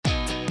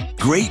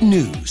Great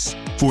news!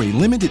 For a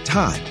limited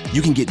time,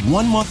 you can get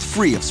 1 month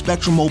free of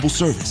Spectrum Mobile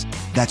service.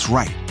 That's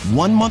right,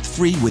 1 month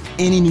free with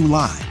any new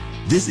line.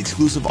 This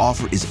exclusive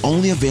offer is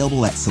only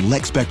available at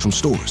select Spectrum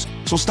stores,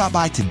 so stop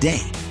by today.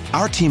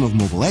 Our team of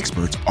mobile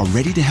experts are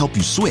ready to help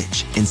you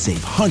switch and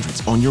save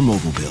hundreds on your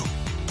mobile bill.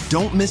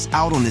 Don't miss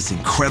out on this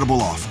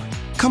incredible offer.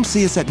 Come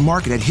see us at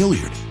Market at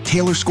Hilliard,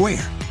 Taylor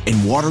Square,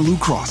 and Waterloo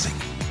Crossing.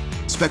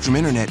 Spectrum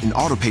Internet and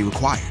autopay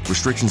required.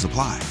 Restrictions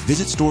apply.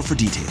 Visit store for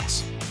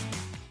details.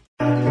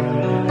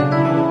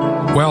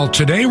 Well,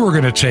 today we're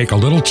going to take a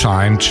little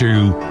time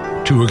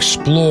to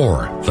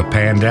explore the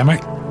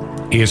pandemic.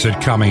 Is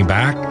it coming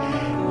back?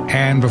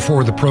 And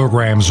before the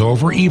program's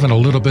over, even a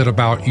little bit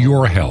about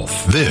your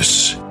health.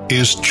 This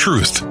is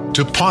Truth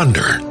to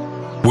Ponder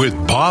with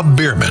Bob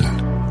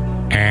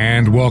Bierman.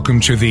 And welcome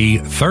to the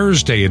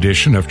Thursday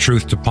edition of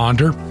Truth to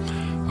Ponder.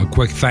 A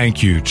quick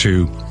thank you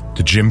to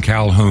Jim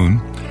Calhoun.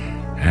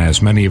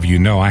 As many of you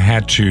know, I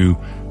had to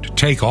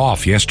take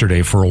off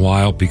yesterday for a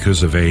while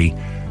because of a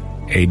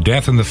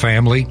death in the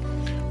family.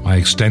 My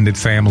extended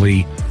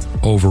family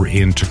over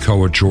in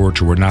Toccoa,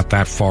 Georgia. We're not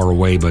that far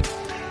away, but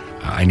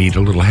I need a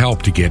little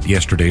help to get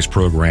yesterday's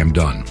program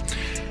done.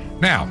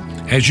 Now,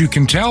 as you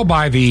can tell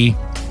by the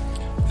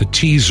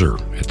teaser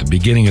at the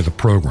beginning of the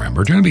program,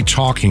 we're going to be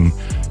talking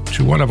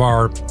to one of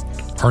our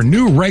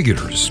new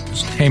regulars.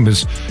 His name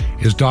is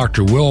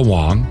Dr. Will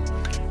Wong,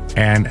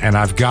 and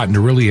I've gotten to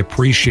really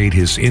appreciate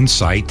his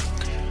insight.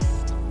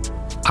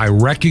 I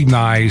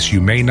recognize you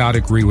may not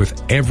agree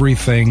with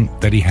everything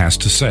that he has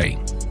to say,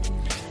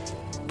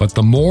 but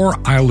the more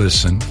I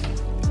listen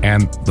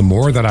and the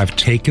more that I've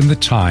taken the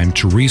time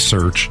to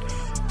research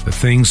the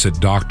things that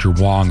Dr.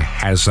 Wong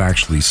has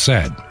actually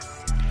said,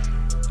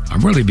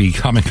 I'm really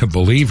becoming a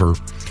believer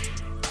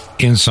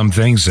in some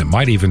things that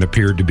might even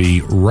appear to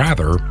be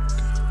rather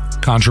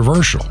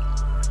controversial.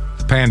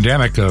 The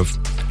pandemic of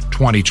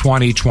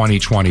 2020,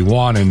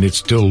 2021, and it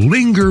still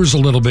lingers a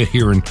little bit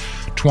here in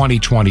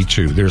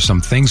 2022. There's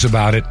some things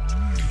about it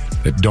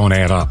that don't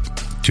add up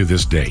to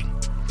this day.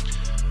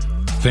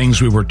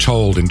 Things we were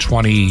told in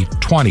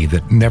 2020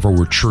 that never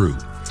were true.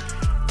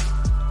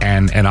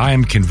 And I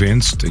am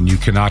convinced, and you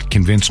cannot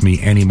convince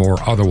me anymore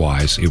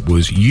otherwise, it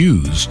was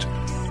used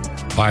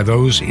by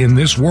those in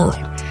this world.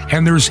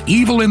 And there's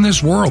evil in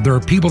this world. There are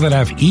people that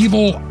have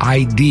evil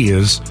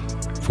ideas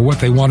for what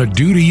they want to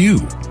do to you.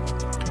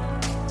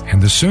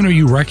 And the sooner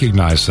you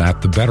recognize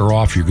that, the better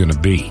off you're going to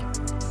be.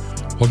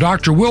 Well,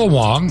 Dr. Will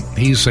Wong,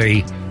 he's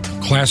a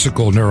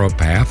classical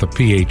neuropath, a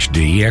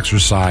Ph.D.,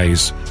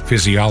 exercise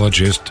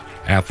physiologist,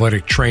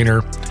 athletic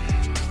trainer.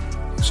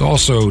 He's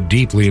also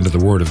deeply into the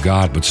Word of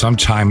God, but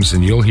sometimes,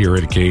 and you'll hear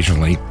it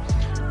occasionally,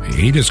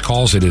 he just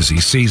calls it as he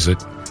sees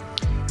it.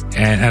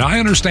 And I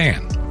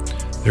understand.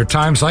 There are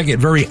times I get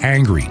very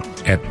angry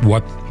at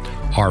what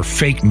our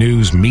fake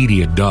news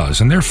media does,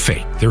 and they're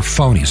fake, they're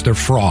phonies, they're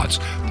frauds,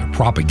 they're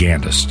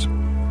propagandists.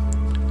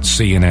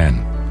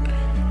 CNN,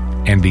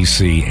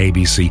 NBC,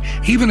 ABC,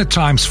 even at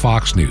times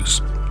Fox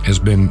News has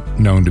been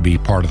known to be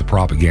part of the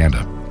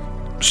propaganda.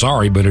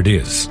 Sorry, but it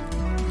is.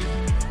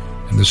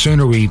 And the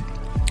sooner we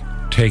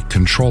take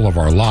control of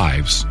our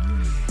lives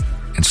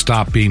and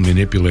stop being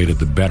manipulated,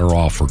 the better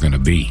off we're going to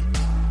be.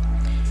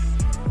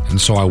 And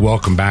so I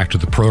welcome back to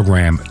the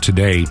program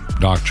today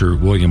Dr.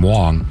 William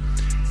Wong.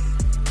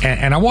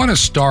 And I want to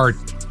start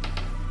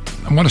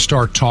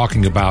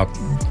talking about,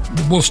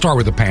 we'll start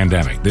with the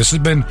pandemic. This has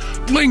been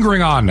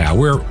lingering on now.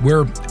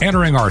 We're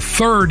entering our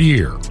third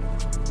year,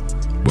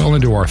 well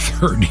into our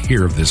third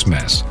year of this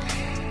mess.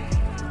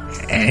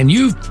 And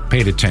you've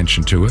paid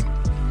attention to it.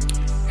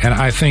 And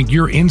I think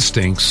your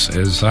instincts,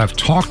 as I've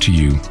talked to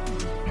you,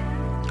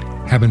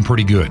 have been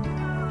pretty good.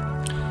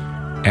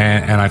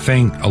 And I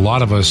think a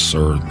lot of us,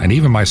 and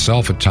even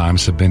myself at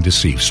times, have been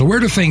deceived. So where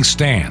do things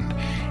stand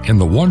in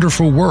the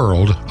wonderful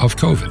world of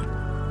COVID?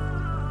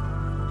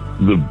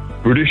 The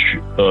British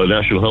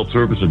National Health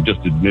Service have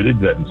just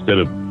admitted that instead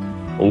of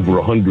over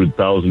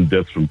 100,000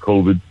 deaths from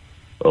COVID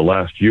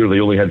last year, they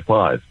only had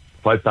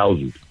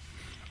 5,000.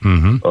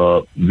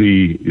 Mm-hmm.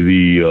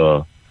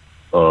 The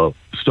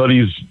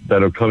studies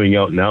that are coming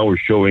out now are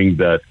showing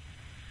that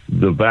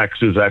the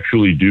vaccines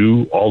actually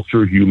do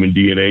alter human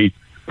DNA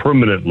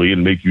permanently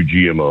and make you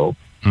GMO.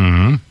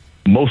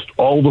 Mm-hmm. Most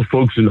all the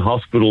folks in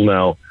hospital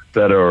now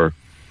that are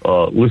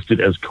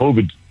listed as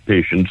COVID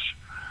patients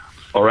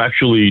are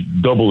actually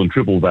double and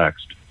triple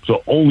vaxxed.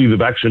 So only the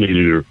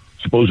vaccinated are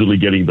supposedly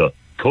getting the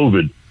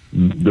COVID.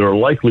 They're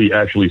likely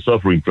actually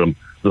suffering from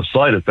the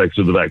side effects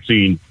of the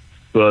vaccine,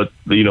 but,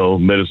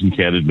 medicine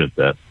can't admit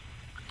that.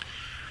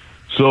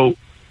 So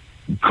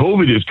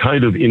COVID is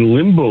kind of in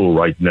limbo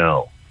right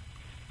now.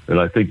 And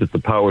I think that the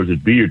powers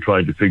that be are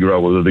trying to figure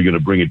out whether they're going to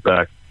bring it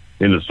back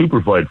in a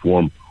superfied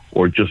form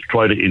or just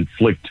try to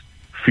inflict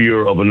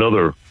fear of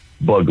another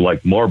bug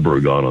like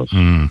Marburg on us.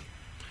 Mm.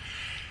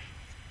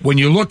 When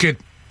you look at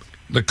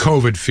the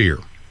COVID fear,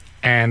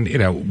 and,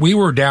 we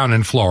were down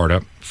in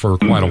Florida for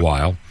quite a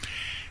while,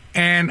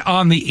 and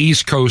on the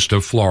east coast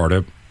of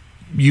Florida,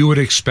 you would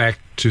expect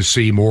to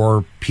see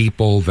more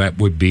people that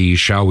would be,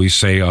 shall we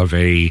say, of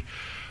a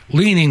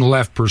leaning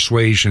left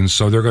persuasion,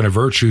 so they're going to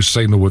virtue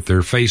signal with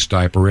their face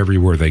diaper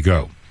everywhere they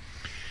go.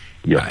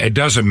 Yeah. It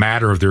doesn't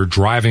matter if they're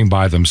driving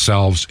by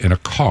themselves in a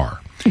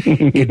car.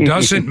 It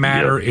doesn't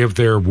matter if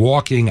they're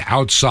walking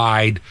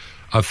outside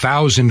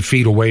 1,000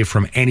 feet away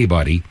from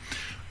anybody.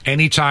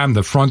 Anytime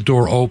the front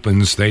door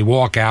opens, they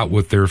walk out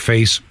with their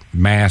face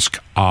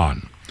mask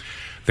on.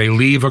 They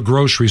leave a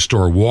grocery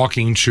store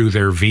walking to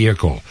their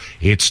vehicle.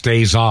 It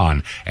stays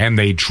on, and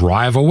they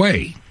drive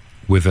away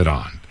with it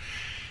on.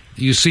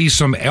 You see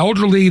some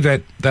elderly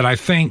that I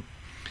think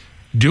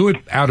do it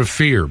out of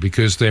fear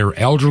because they're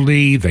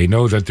elderly. They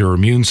know that their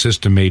immune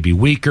system may be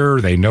weaker.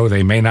 They know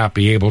they may not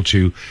be able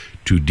to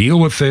deal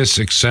with this,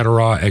 et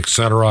cetera, et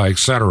cetera, et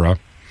cetera.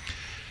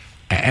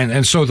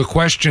 And so the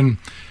question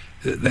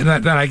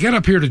that I get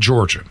up here to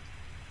Georgia,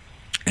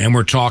 and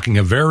we're talking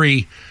a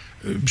very,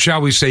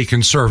 shall we say,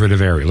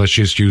 conservative area. Let's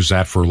just use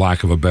that for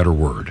lack of a better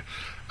word.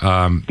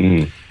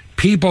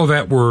 People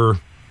that were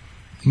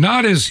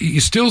not as, you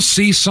still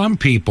see some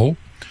people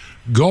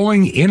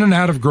going in and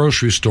out of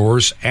grocery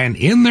stores and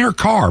in their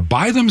car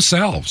by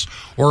themselves,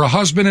 or a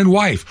husband and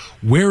wife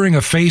wearing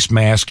a face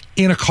mask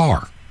in a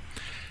car.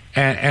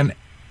 And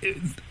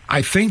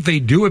I think they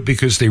do it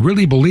because they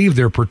really believe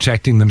they're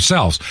protecting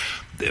themselves.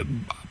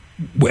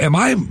 Am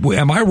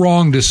I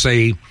wrong to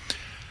say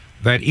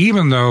that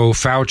even though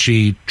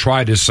Fauci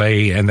tried to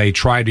say, and they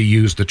tried to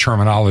use the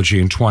terminology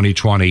in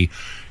 2020,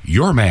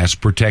 your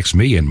mask protects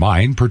me and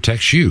mine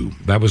protects you?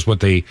 That was what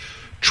they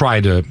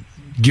tried to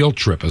guilt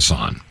trip us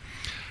on.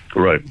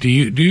 Right. Do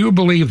you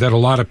believe that a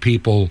lot of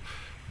people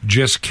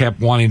just kept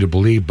wanting to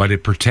believe, but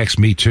it protects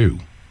me too?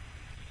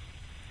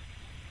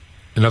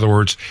 In other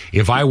words,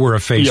 if I wear a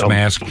face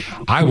mask,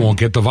 I won't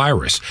get the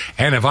virus.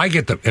 And if I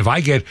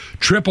get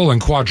triple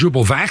and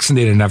quadruple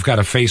vaccinated and I've got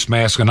a face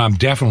mask, and I'm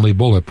definitely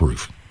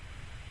bulletproof.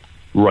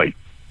 Right.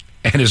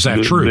 And is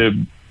that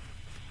true?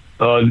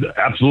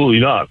 Absolutely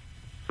not.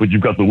 But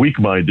you've got the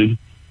weak-minded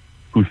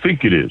who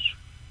think it is.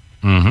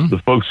 Mm-hmm. The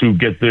folks who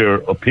get their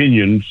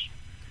opinions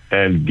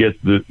and get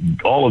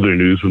all of their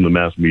news from the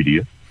mass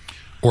media.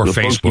 Or the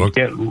Facebook.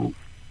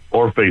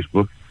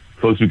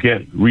 Folks who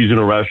can't reason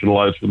or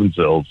rationalize for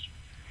themselves.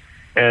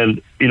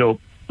 And, the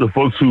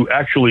folks who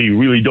actually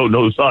really don't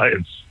know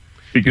science.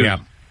 Because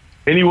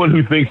anyone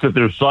who thinks that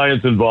there's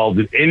science involved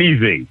in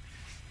anything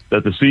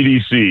that the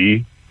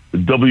CDC, the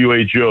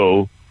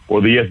WHO,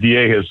 or the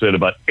FDA has said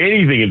about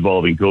anything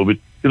involving COVID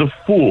is a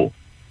fool.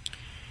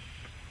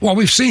 Well,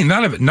 we've seen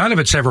none of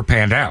it's ever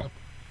panned out.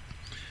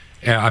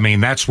 I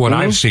mean, that's what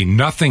I've seen.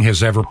 Nothing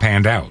has ever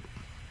panned out.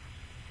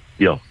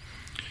 Yeah.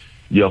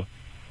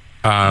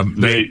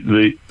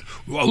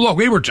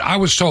 Look, I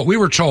was told we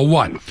were told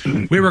what?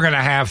 We were going to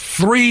have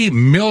 3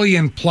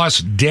 million plus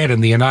dead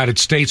in the United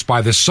States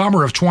by the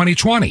summer of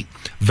 2020.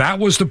 That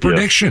was the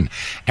prediction.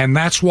 And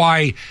that's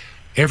why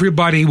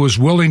everybody was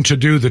willing to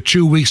do the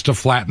 2 weeks to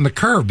flatten the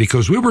curve,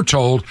 because we were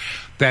told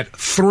that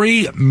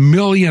 3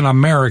 million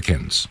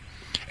Americans,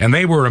 and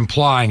they were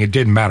implying it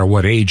didn't matter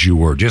what age you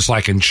were, just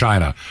like in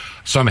China.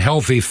 Some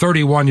healthy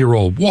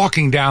 31-year-old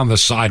walking down the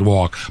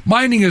sidewalk,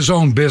 minding his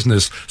own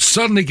business,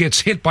 suddenly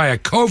gets hit by a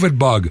COVID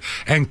bug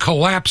and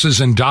collapses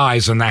and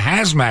dies, and the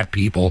hazmat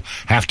people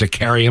have to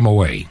carry him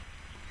away.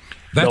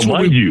 That's now,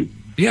 what mind you,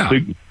 yeah.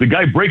 The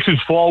guy breaks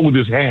his fall with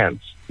his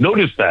hands.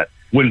 Notice that.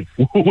 When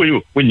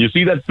you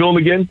see that film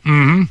again,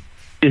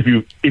 if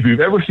you've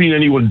ever seen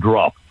anyone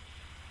drop,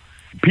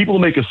 people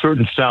make a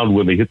certain sound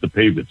when they hit the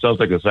pavement. It sounds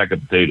like a sack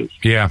of potatoes.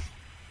 Yeah.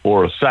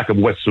 Or a sack of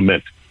wet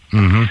cement.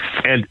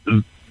 And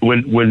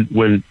when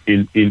in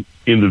the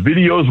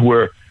videos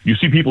where you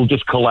see people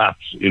just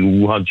collapse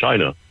in Wuhan,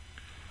 China,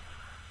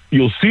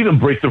 you'll see them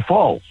break their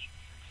falls.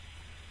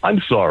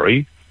 I'm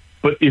sorry,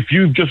 but if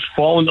you've just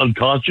fallen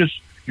unconscious,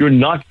 you're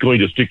not going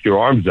to stick your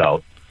arms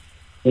out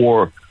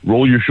or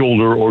roll your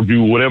shoulder or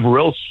do whatever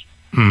else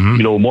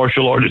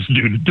martial artists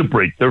do to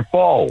break their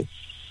falls.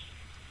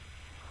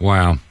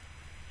 Wow.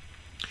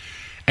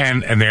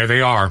 And there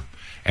they are.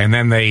 And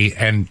then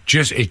it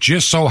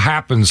just so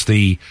happens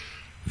the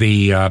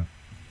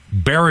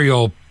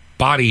burial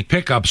body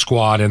pickup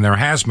squad in their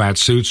hazmat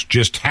suits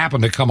just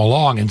happen to come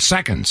along in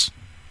seconds.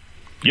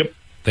 Yep.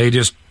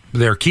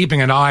 They're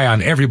keeping an eye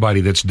on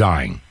everybody that's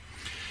dying.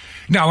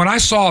 Now, when I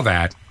saw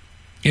that,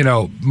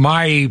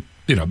 my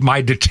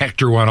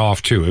detector went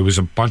off too. It was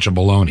a bunch of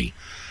baloney.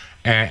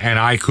 And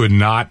I could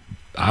not,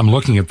 I'm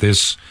looking at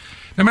this.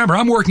 Now, remember,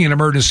 I'm working in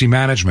emergency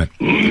management,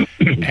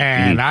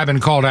 and I've been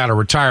called out of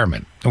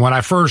retirement. And when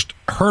I first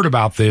heard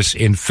about this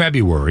in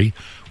February,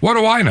 what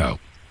do I know?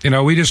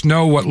 We just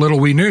know what little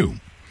we knew.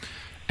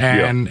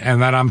 And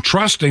that I'm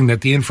trusting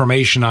that the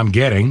information I'm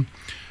getting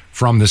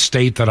from the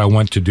state that I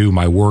went to do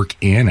my work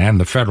in and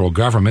the federal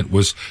government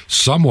was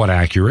somewhat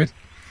accurate.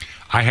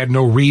 I had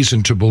no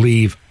reason to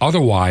believe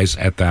otherwise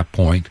at that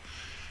point,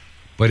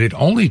 but it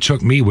only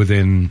took me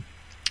within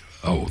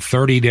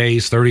 30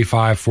 days,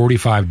 35,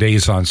 45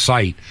 days on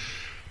site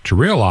to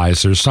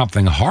realize there's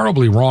something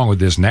horribly wrong with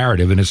this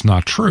narrative, and it's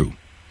not true.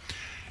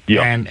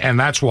 Yeah. And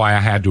that's why I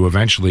had to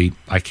eventually,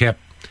 I kept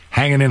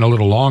hanging in a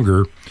little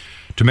longer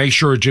to make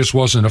sure it just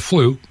wasn't a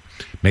fluke.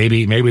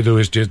 Maybe there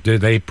was just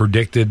they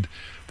predicted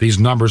these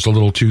numbers a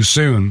little too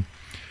soon.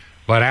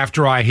 But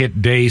after I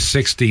hit day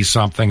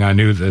 60-something, I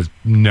knew that,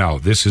 no,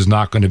 this is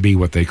not going to be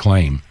what they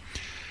claim.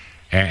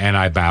 And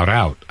I bowed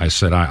out. I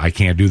said, I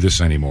can't do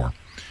this anymore.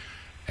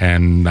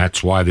 And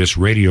that's why this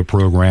radio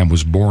program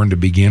was born to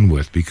begin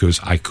with, because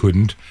I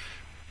couldn't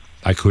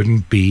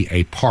be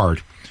a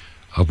part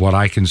of what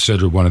I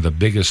consider one of the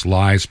biggest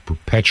lies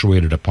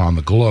perpetuated upon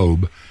the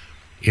globe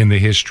in the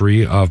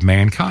history of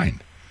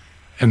mankind.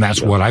 And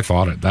that's what I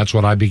thought it. That's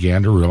what I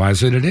began to realize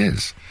that it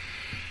is.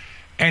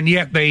 And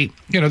yet there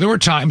were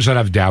times that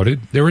I've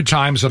doubted. There were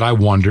times that I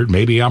wondered,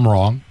 maybe I'm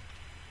wrong.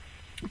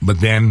 But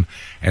then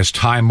as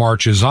time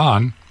marches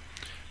on,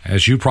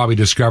 as you probably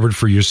discovered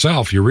for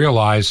yourself, you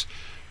realize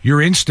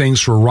your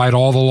instincts were right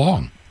all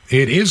along.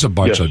 It is a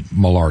bunch of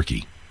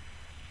malarkey.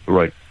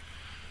 Right.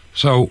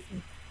 So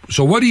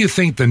what do you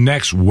think the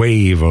next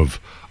wave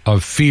of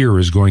fear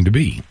is going to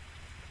be?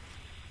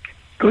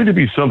 Going to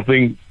be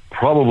something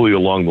probably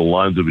along the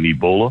lines of an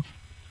Ebola.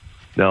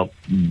 Now,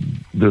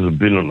 there's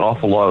been an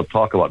awful lot of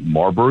talk about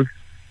Marburg,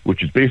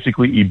 which is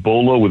basically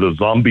Ebola with a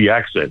zombie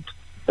accent.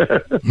 All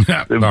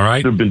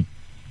right. There have been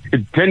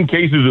 10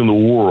 cases in the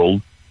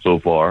world so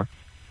far,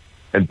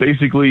 and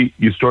basically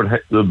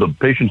the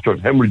patients start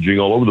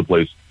hemorrhaging all over the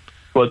place,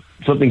 but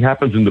something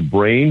happens in the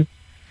brain,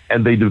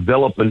 and they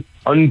develop an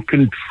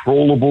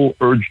uncontrollable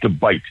urge to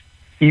bite,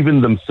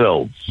 even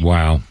themselves.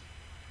 Wow.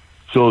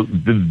 So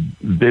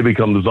they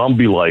become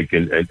zombie-like,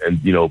 and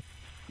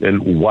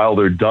while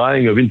they're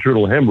dying of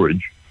internal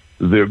hemorrhage,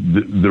 they're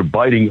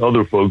biting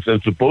other folks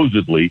and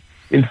supposedly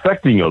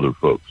infecting other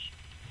folks.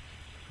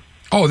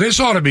 Oh, this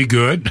ought to be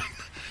good.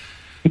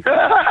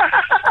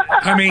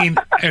 I mean,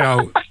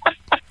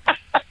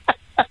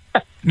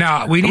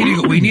 now we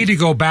need to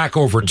go back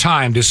over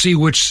time to see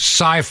which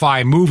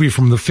sci-fi movie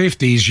from the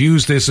 50s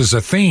used this as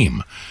a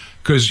theme.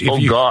 Because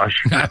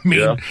I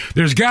mean,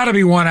 there's got to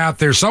be one out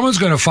there. Someone's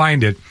going to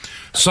find it.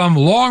 Some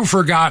long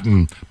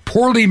forgotten,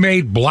 poorly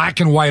made black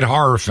and white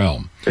horror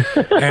film,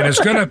 and it's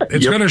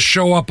gonna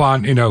show up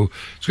on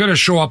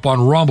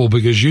Rumble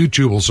because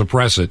YouTube will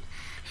suppress it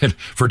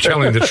for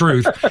telling the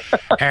truth,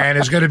 and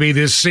it's going to be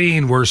this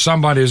scene where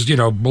someone is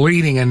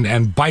bleeding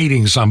and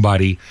biting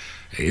somebody.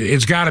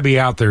 It's got to be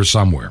out there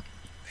somewhere.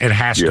 It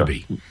has to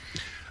be.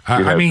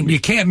 I mean, you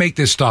can't make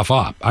this stuff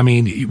up. I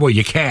mean, well,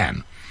 you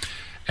can.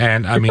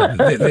 And I mean, I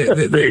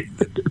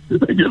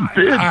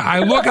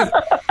look at.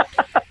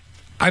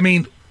 I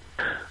mean,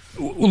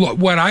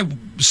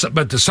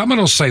 but someone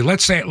will say,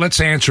 let's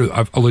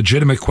answer a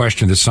legitimate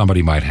question that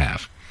somebody might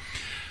have.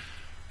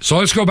 So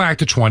let's go back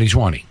to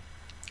 2020,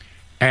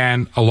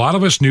 and a lot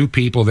of us knew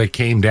people that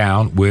came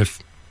down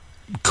with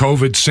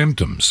COVID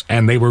symptoms,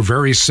 and they were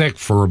very sick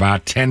for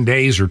about 10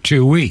 days or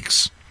 2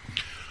 weeks.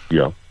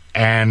 Yeah,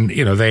 and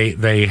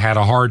they had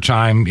a hard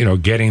time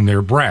getting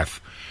their breath.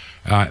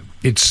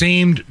 It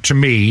seemed to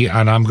me,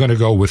 and I'm going to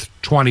go with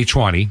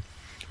 2020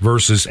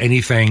 versus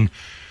anything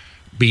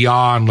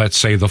beyond, let's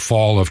say, the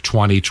fall of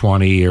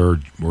 2020 or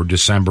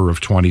December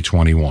of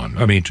 2021.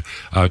 I mean,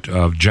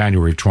 of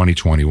January of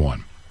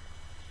 2021.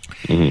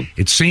 Mm-hmm.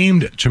 It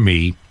seemed to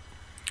me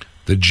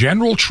the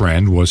general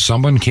trend was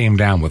someone came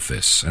down with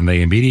this, and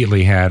they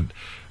immediately had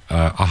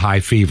a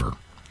high fever.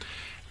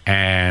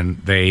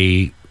 And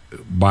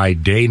by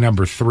day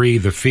number 3,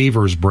 the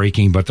fever is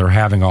breaking, but they're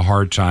having a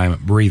hard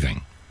time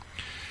breathing.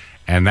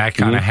 And that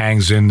kind of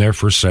hangs in there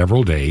for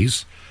several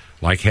days,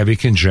 like heavy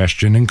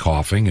congestion and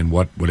coughing and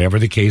whatever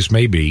the case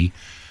may be.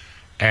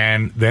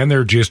 And then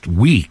they're just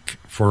weak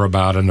for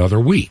about another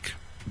week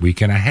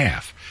and a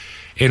half.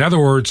 In other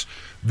words,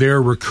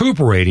 they're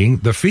recuperating.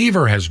 The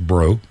fever has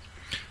broke,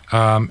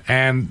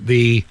 and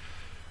the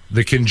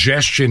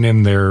congestion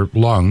in their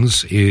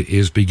lungs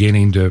is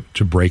beginning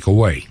to break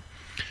away.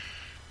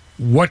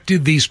 What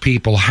did these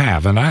people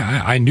have? And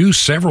I knew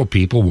several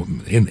people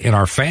in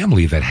our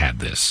family that had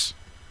this.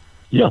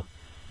 Yeah.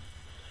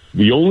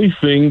 The only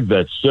thing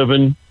that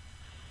 7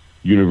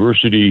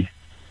 university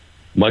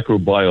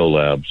microbiome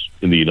labs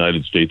in the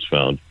United States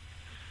found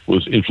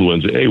was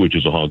influenza A, which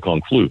is a Hong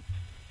Kong flu.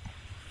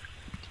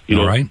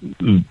 Right.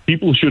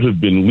 People should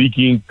have been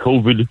leaking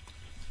COVID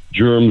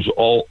germs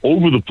all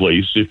over the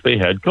place if they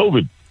had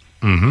COVID.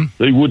 Mm-hmm.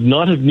 They would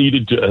not have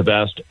needed to have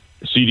asked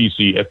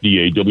CDC,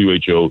 FDA,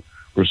 WHO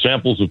for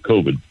samples of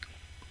COVID.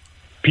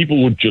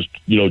 People would just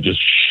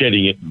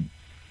shedding it,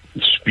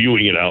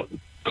 spewing it out,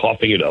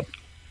 coughing it up,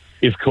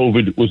 if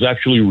COVID was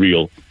actually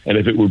real and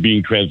if it were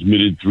being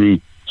transmitted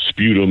through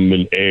sputum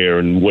and air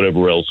and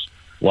whatever else,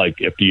 like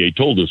FDA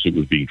told us it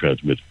was being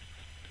transmitted.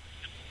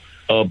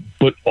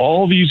 But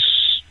all these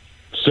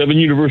 7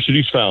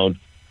 universities found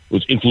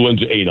was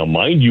influenza A. Now,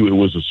 mind you, it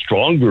was a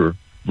stronger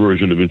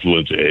version of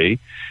influenza A,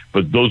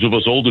 but those of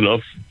us old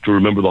enough to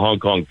remember the Hong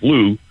Kong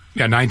flu,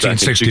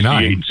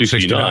 1969,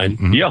 69,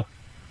 mm-hmm. Yeah,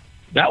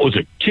 that was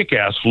a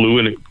kick-ass flu,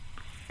 and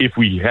if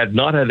we had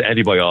not had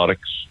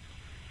antibiotics,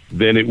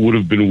 then it would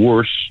have been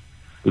worse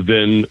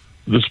than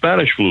the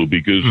Spanish flu,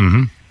 because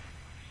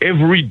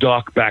every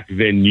doc back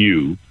then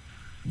knew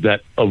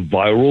that a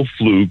viral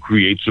flu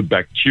creates a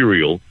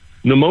bacterial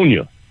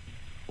pneumonia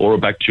or a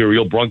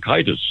bacterial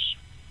bronchitis.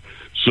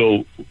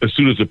 So as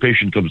soon as a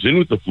patient comes in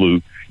with the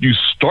flu, you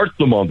start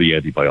them on the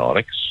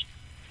antibiotics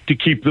to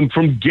keep them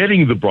from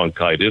getting the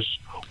bronchitis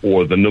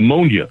or the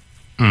pneumonia.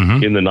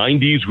 Mm-hmm. In the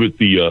 90s, with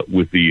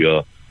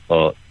the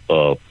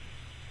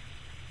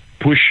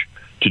push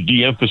to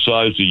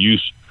de-emphasize the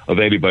use of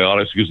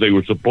antibiotics because they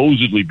were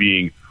supposedly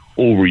being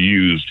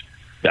overused,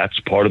 that's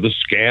part of the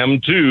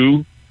scam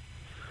too.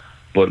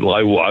 But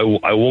I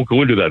won't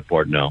go into that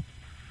part now.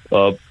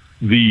 That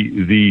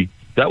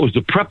was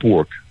the prep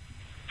work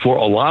for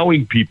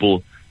allowing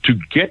people to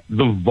get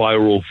the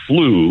viral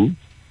flu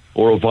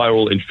or a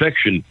viral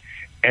infection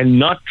and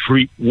not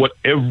treat what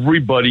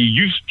everybody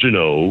used to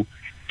know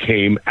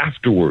came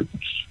afterwards.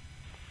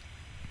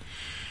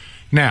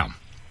 Now,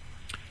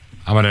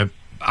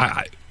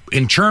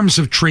 in terms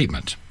of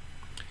treatment,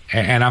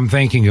 and I'm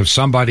thinking of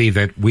somebody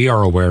that we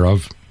are aware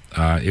of.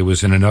 It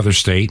was in another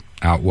state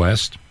out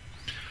west.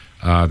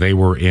 They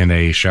were in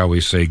a, shall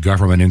we say,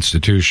 government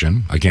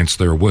institution against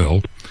their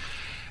will.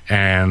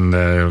 And,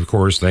 of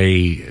course,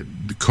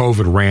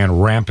 COVID ran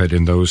rampant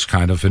in those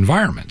kind of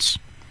environments.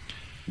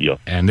 Yeah.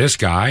 And this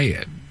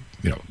guy,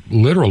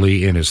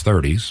 literally in his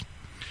 30s,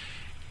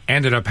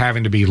 ended up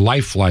having to be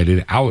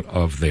life-flighted out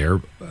of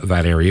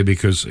that area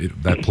because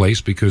of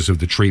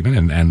the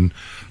treatment and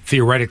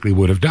theoretically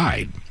would have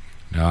died.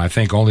 Now, I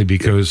think only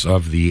because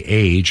of the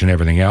age and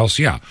everything else.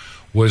 Yeah.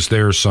 Was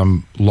there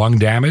some lung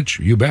damage?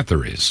 You bet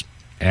there is.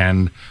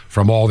 And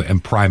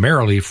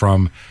primarily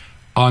from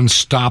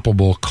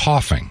unstoppable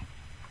coughing,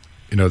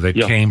 that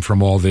came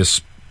from all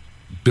this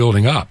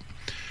building up.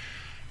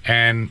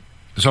 And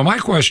so my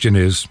question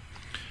is,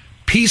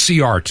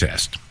 PCR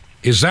test,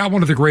 is that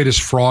one of the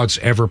greatest frauds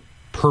ever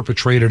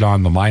perpetrated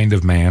on the mind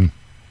of man?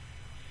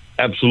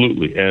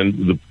 Absolutely.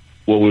 And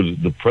what was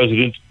the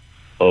president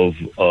of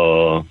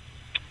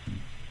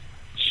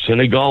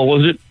Senegal,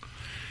 was it?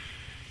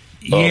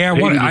 Yeah,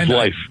 paid his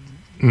life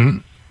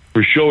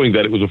for showing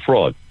that it was a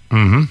fraud.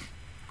 Mm-hmm.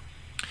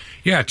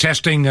 Yeah,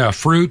 testing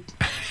fruit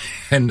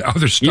and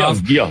other stuff.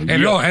 And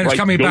it's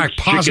coming back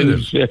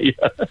positive.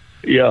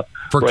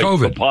 For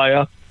COVID.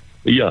 Papaya.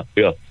 Yeah,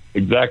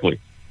 exactly.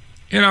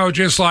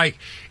 Just like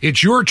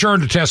it's your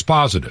turn to test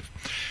positive.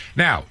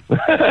 Now,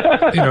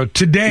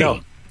 today.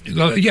 No.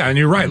 Yeah, and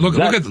you're right. Look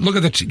at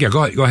the. Yeah,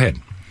 go ahead.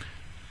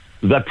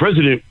 That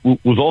president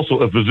was also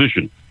a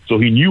physician, so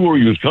he knew where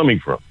he was coming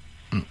from.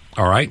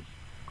 All right.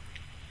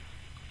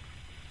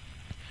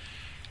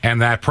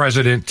 And that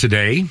president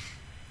today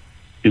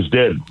is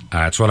dead.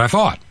 That's what I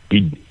thought.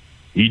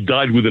 He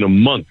died within a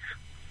month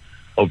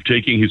of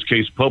taking his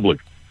case public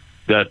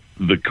that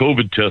the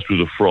COVID test was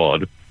a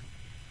fraud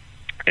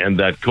and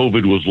that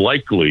COVID was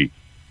likely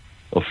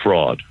a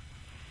fraud,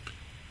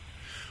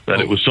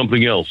 that it was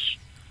something else.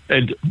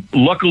 And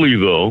luckily,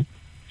 though,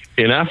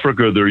 in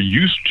Africa, they're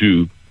used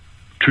to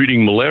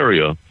treating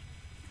malaria.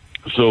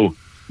 So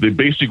they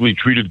basically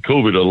treated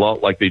COVID a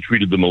lot like they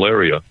treated the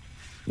malaria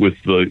with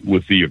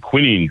the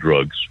quinine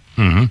drugs.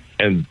 Mm-hmm.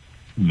 And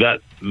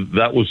that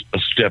was a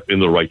step in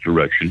the right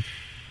direction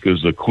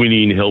because the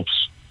quinine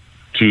helps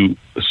to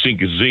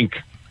sink zinc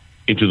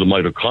into the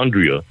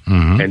mitochondria,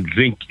 and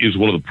zinc is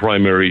one of the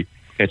primary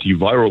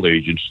antiviral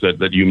agents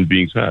that human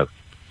beings have.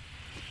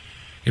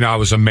 I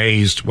was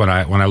amazed when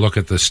I look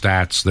at the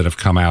stats that have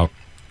come out,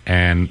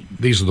 and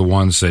these are the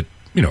ones that,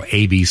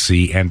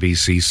 ABC,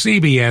 NBC,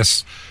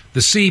 CBS,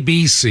 the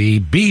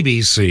CBC,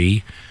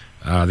 BBC,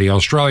 the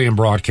Australian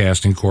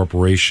Broadcasting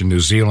Corporation, New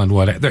Zealand,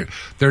 whatever.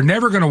 They're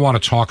never going to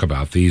want to talk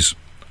about these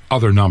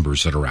other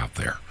numbers that are out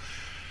there.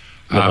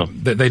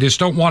 They just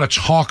don't want to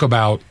talk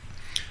about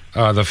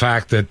the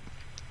fact that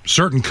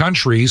certain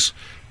countries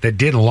that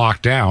didn't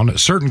lock down,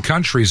 certain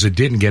countries that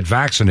didn't get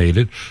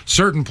vaccinated,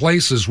 certain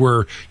places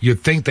where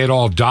you'd think they'd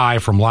all die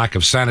from lack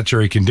of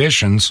sanitary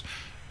conditions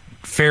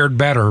fared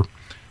better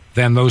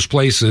than those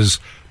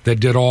places that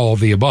did all of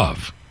the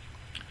above.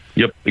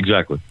 Yep,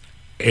 exactly.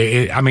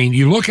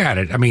 You look at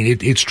it,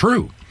 it's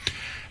true.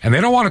 And they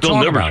don't want to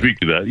talk about it. They'll never speak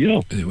to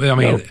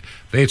that,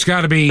 It's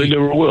got to be... They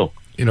never will.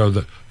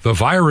 The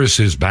virus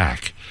is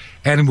back.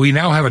 And we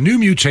now have a new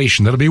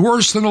mutation that'll be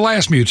worse than the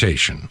last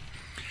mutation.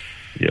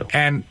 Yeah.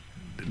 And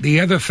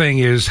the other thing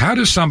is, how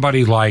does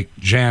somebody like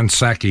Jan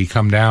Psaki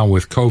come down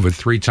with COVID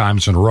 3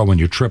 times in a row when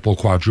you're triple,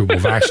 quadruple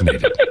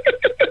vaccinated?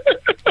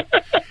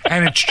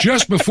 And it's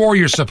just before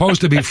you're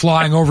supposed to be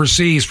flying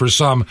overseas for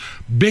some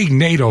big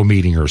NATO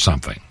meeting or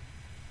something.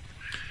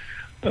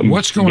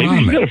 What's going on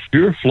there? Maybe she's got a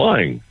fear of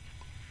flying.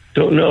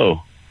 Don't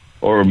know.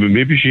 Or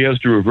maybe she has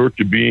to revert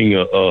to being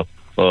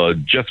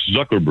Jeff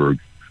Zuckerberg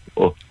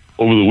over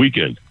the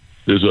weekend.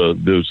 There's a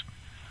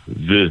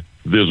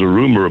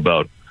rumor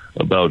about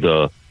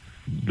the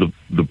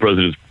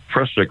president's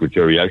press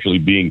secretary actually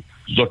being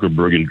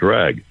Zuckerberg in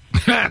drag.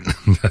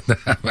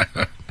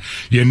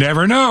 You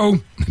never know.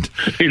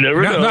 You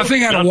never know.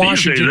 Nothing out of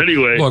Washington.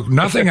 Anyway. Look,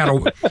 nothing out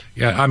of.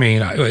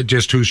 Yeah,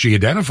 just who she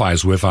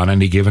identifies with on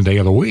any given day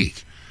of the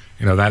week.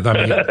 Yeah.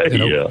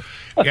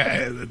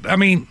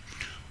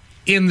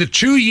 In the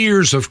 2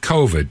 years of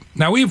COVID,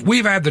 now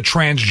we've had the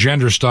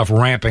transgender stuff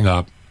ramping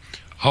up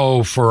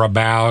for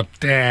about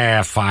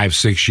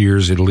 5-6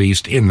 years at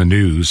least in the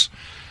news.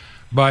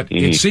 But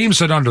it seems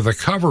that under the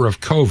cover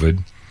of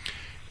COVID,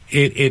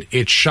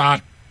 it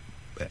shot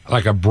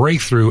like a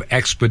breakthrough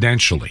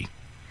exponentially.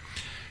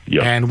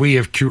 Yep. And we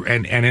have,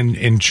 and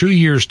in 2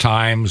 years'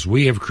 times,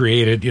 we have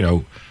created,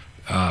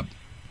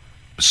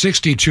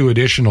 62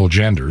 additional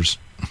genders.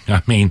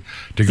 I mean,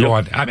 to go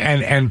on,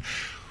 and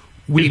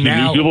we it's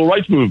now the civil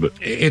rights movement.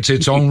 It's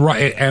its own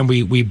right, and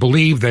we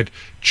believe that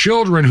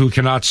children who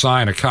cannot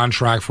sign a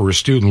contract for a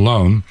student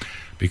loan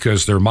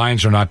because their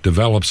minds are not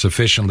developed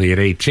sufficiently at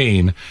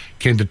 18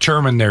 can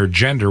determine their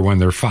gender when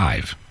they're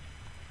 5.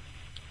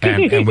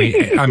 And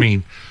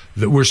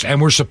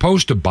we're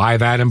supposed to buy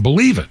that and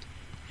believe it.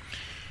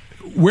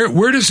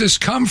 Where does this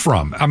come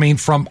from? I mean,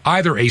 from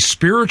either a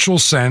spiritual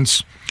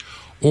sense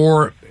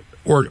or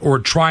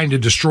trying to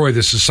destroy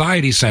the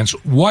society sense.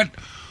 What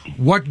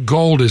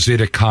goal does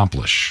it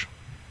accomplish?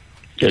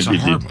 It's a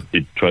hard one.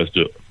 It tries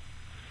to.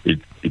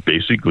 It's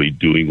basically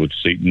doing what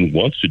Satan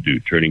wants to do,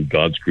 turning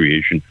God's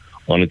creation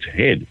on its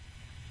head.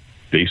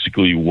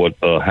 Basically, what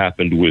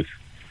happened with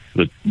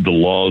the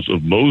laws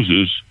of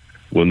Moses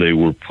when they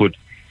were put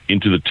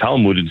into the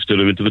Talmud instead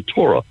of into the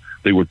Torah.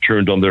 They were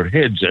turned on their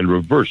heads and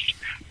reversed,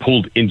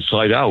 pulled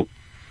inside out.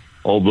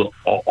 All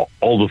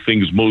the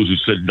things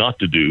Moses said not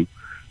to do,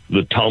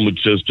 the Talmud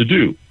says to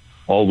do.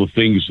 All the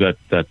things that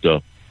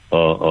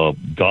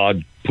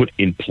God put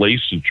in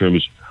place in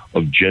terms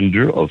of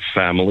gender, of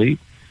family,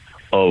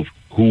 of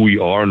who we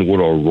are and what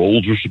our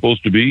roles are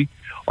supposed to be,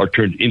 are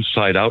turned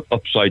inside out,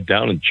 upside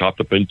down, and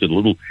chopped up into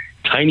little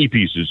tiny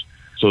pieces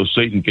so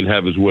Satan can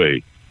have his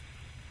way.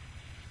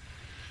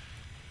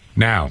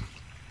 Now,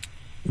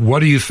 what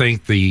do you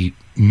think the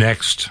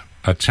next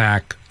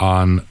attack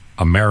on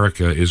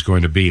America is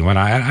going to be?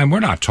 And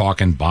we're not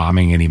talking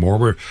bombing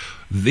anymore.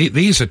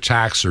 These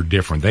attacks are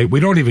different. We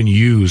don't even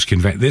use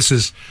this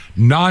is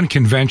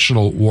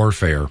non-conventional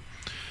warfare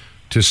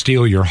to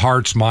steal your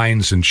hearts,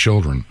 minds, and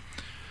children.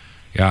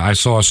 Yeah, I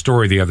saw a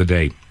story the other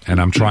day, and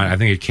I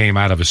think it came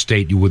out of a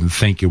state you wouldn't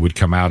think it would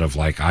come out of,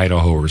 like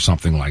Idaho or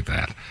something like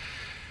that,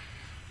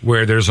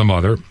 where there's a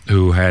mother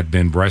who had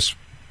been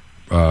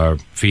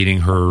feeding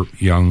her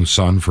young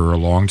son for a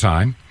long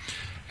time,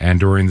 and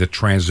during the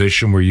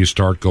transition where you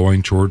start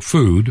going toward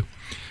food,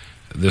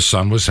 the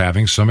son was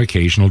having some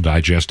occasional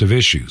digestive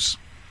issues.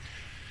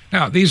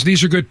 Now,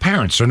 these are good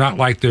parents. They're not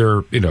like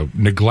they're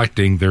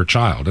neglecting their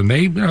child, and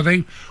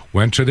they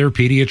went to their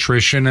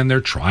pediatrician and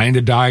they're trying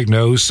to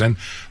diagnose, and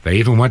they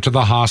even went to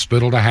the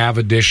hospital to have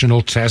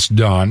additional tests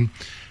done,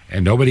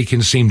 and nobody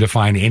can seem to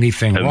find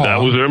anything wrong. And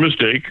that was their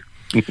mistake.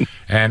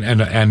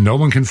 and no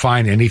one can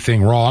find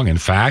anything wrong. In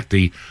fact,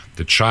 the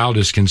child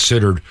is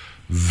considered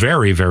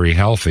very, very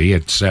healthy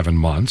at 7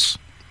 months,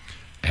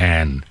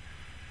 and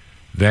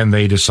then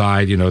they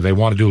decide, they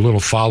want to do a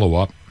little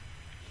follow-up.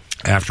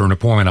 After an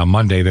appointment on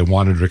Monday, they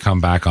wanted her to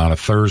come back on a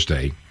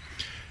Thursday,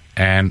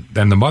 and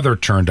then the mother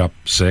turned up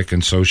sick,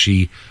 and so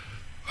she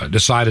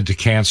decided to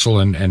cancel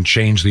and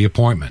change the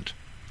appointment.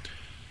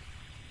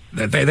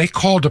 They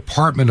called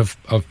Department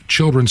of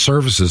Children's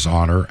Services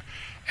on her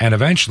and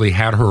eventually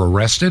had her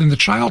arrested and the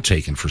child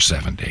taken for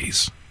 7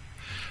 days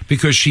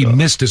because she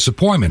missed this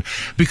appointment.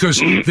 Because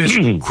this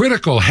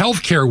critical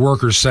healthcare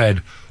worker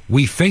said,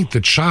 "We think the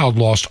child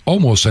lost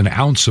almost an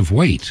ounce of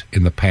weight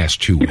in the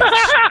past 2 weeks."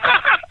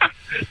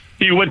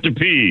 He went to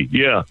pee,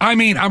 yeah. I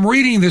mean, I'm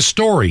reading this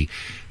story.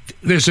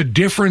 There's a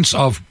difference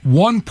of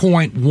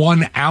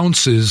 1.1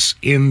 ounces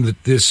in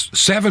this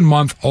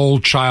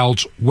 7-month-old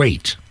child's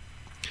weight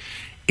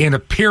in a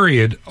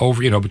period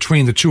over,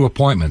 between the two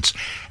appointments.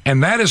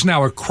 And that is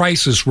now a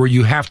crisis where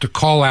you have to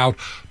call out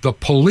the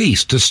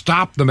police to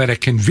stop them at a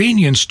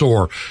convenience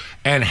store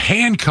and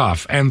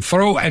handcuff and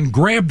throw and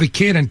grab the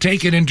kid and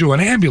take it into an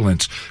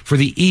ambulance for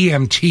the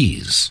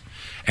EMTs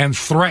and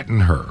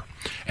threaten her.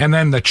 And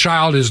then the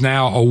child is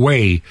now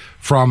away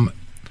from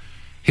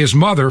his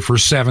mother for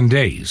 7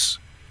 days.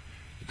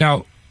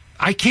 Now,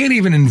 I can't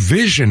even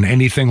envision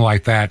anything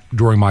like that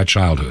during my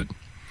childhood.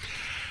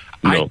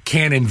 No. I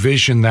can't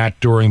envision that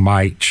during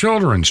my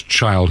children's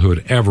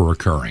childhood ever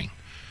occurring,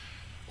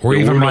 or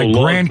even my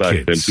grandkids.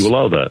 Back then to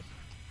allow that,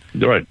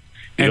 right?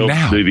 And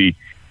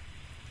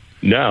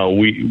now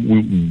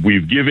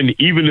we've given,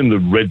 even in the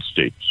red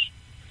states,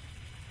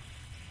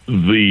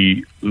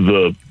 the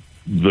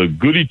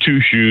goody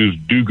two-shoes,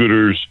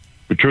 do-gooders,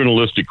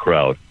 paternalistic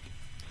crowd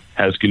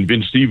has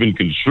convinced even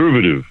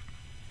conservative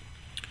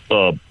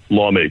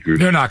lawmakers.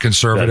 They're not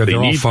conservative. They're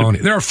all phony.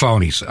 They're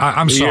phonies.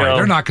 I'm sorry.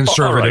 They're not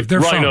conservative. Right. They're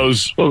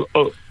rhinos.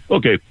 phonies.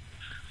 Okay.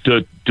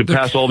 To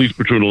pass all these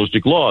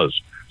paternalistic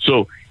laws.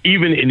 So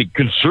even in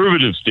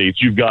conservative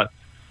states, you've got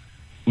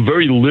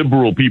very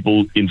liberal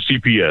people in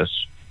CPS.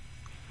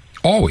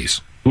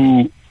 Always.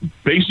 Who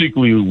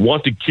basically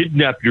want to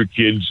kidnap your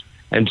kids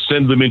and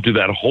send them into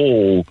that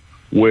hole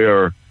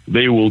where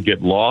they will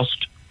get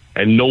lost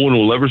and no one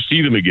will ever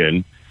see them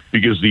again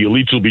because the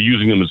elites will be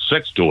using them as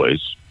sex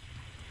toys.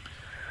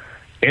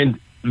 And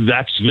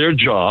that's their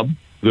job.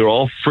 They're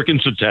all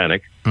frickin'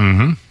 satanic.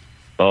 Mm-hmm.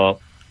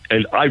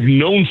 And I've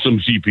known some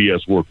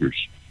CPS workers.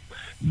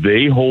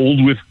 they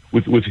hold with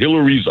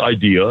Hillary's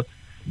idea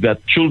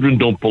that children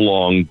don't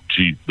belong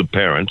to the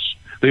parents.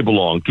 They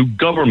belong to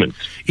government.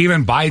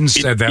 Even Biden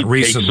said that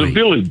recently. It's a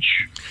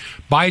village.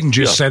 Biden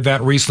just said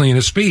that recently in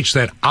a speech,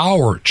 that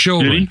our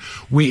children,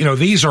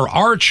 these are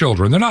our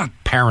children. They're not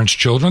parents'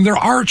 children. They're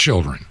our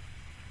children.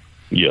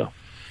 Yeah.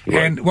 Right.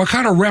 And what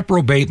kind of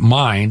reprobate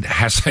mind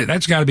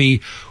that's got to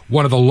be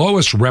one of the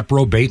lowest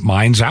reprobate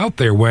minds out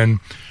there when,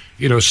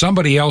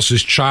 somebody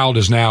else's child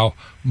is now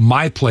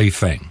my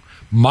plaything,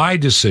 my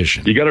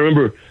decision. You got to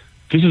remember,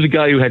 this is a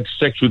guy who had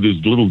sex with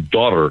his little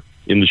daughter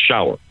in the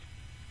shower.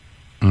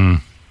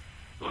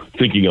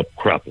 Thinking up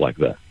crap like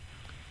that.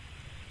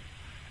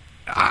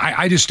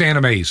 I just stand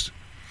amazed.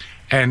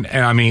 And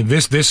I mean,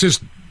 this is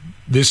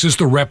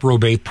the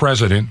reprobate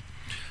president.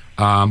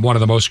 One of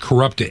the most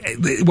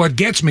corrupted. What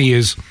gets me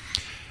is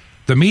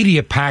the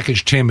media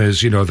packaged him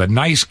as, the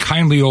nice,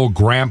 kindly old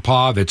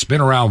grandpa that's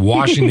been around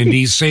Washington,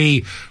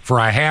 D.C. for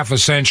a half a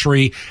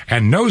century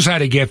and knows how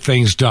to get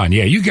things done.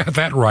 Yeah, you got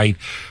that right.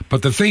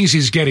 But the things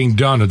he's getting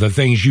done are the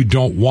things you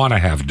don't want to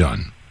have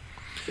done.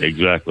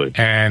 Exactly.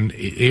 And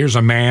here's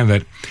a man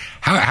that,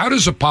 how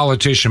does a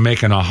politician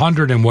making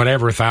 $100,000 and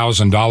whatever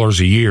 $1,000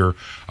 a year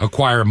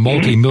acquire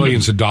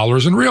multi-millions of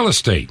dollars in real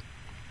estate?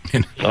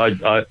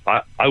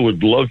 I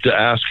would love to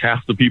ask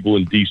half the people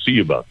in D.C.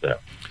 about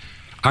that.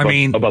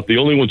 About the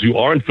only ones who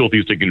aren't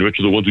filthy, stinking rich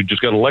are the ones who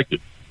just got elected.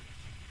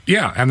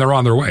 Yeah, and they're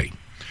on their way.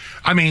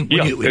 I mean,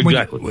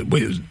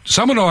 exactly.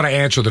 Someone ought to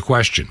answer the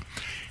question.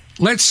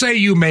 Let's say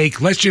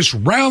let's just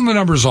round the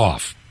numbers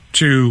off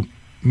to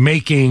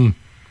making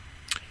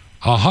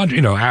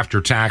after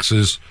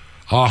taxes,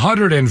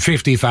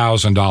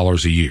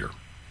 $150,000 a year.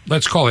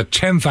 Let's call it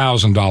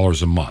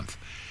 $10,000 a month.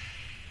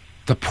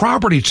 The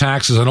property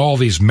taxes on all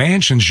these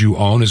mansions you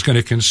own is going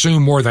to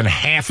consume more than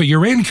half of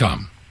your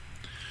income.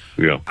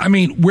 Yeah. I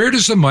mean, where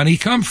does the money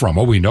come from?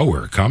 Well, we know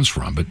where it comes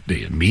from, but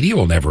the media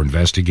will never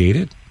investigate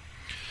it.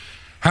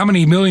 How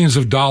many millions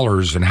of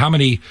dollars and how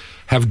many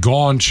have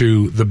gone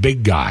to the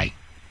big guy?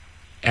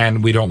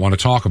 And we don't want to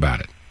talk about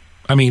it.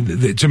 I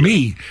mean, to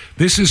me,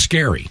 this is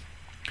scary.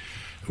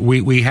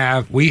 We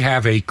have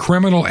a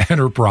criminal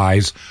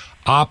enterprise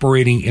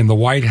operating in the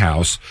White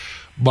House,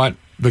 but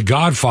the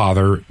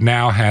Godfather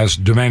now has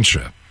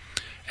dementia,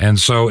 and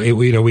so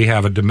we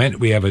have a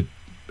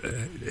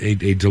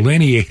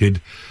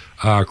delineated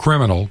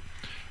criminal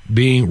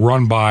being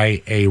run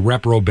by a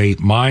reprobate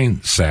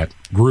mindset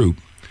group.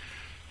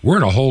 We're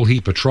in a whole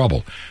heap of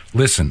trouble.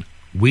 Listen,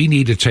 we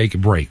need to take a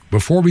break.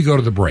 Before we go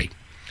to the break,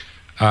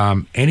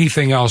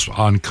 anything else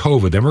on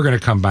COVID, then we're going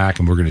to come back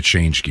and we're going to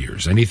change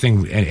gears.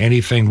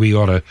 Anything we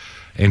ought to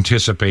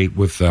anticipate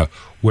with the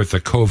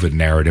COVID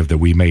narrative that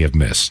we may have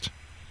missed?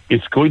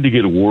 It's going to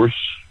get worse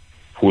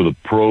for the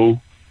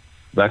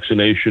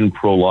pro-vaccination,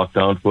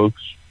 pro-lockdown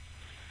folks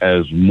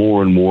as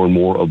more and more and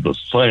more of the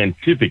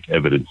scientific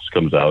evidence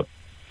comes out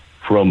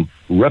from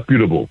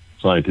reputable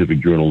scientific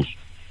journals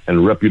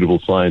and reputable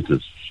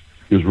scientists.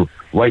 Because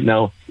right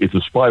now, it's a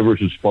spy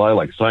versus spy,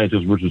 like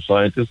scientist versus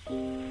scientist.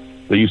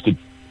 They used to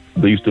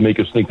make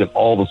us think that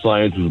all the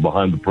science was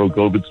behind the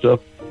pro-COVID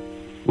stuff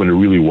when it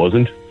really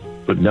wasn't.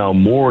 But now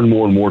more and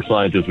more and more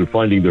scientists are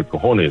finding their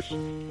cojones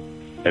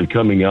and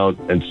coming out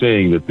and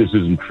saying that this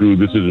isn't true,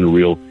 this isn't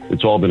real,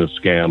 it's all been a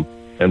scam,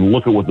 and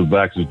look at what the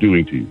vax is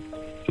doing to you.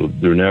 So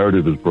their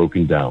narrative is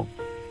broken down.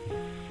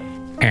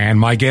 And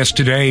my guest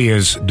today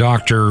is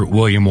Dr.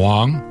 William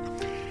Wong.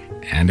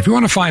 And if you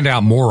want to find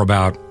out more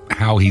about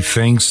how he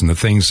thinks and the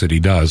things that he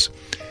does,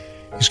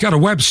 he's got a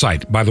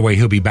website. By the way,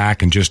 he'll be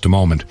back in just a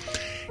moment.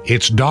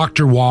 It's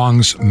Dr.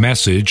 Wong's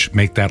Message.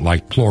 Make that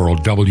like plural,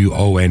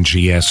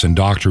 WONGS, and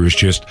doctor is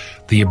just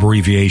the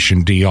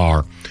abbreviation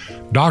DR.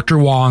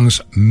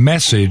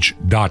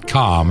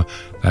 drwongsmessage.com.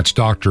 That's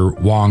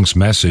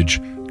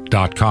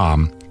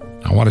drwongsmessage.com.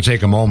 I want to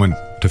take a moment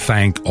to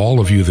thank all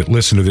of you that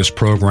listen to this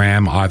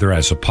program, either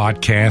as a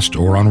podcast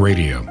or on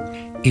radio.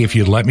 If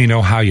you'd let me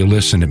know how you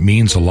listen, it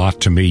means a lot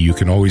to me. You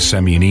can always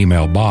send me an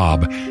email,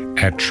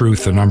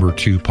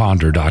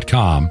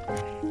 bob@truth2ponder.com.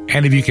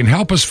 And if you can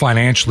help us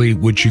financially,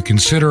 would you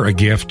consider a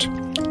gift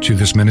to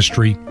this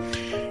ministry?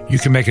 You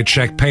can make a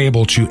check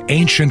payable to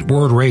Ancient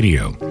Word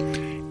Radio.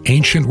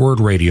 Ancient Word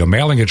Radio,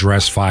 mailing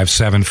address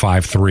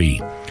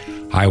 5753,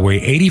 Highway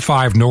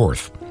 85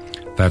 North.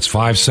 That's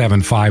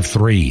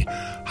 5753,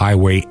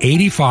 Highway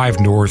 85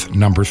 North,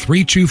 number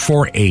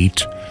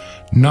 3248,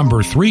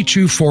 number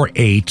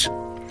 3248.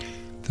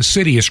 The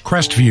city is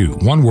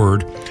Crestview, one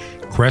word,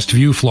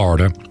 Crestview,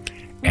 Florida.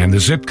 And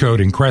the zip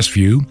code in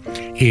Crestview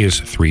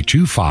is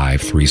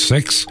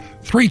 32536,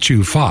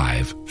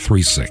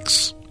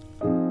 32536.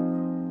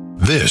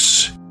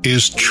 This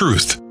is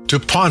Truth to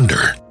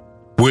Ponder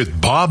with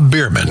Bob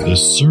Bierman. The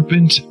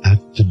Serpent at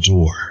the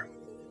Door.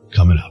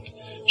 Coming up.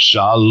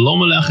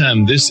 Shalom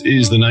Aleichem. This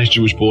is the nice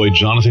Jewish boy,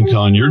 Jonathan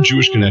Kahn, your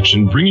Jewish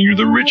connection, bringing you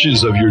the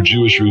riches of your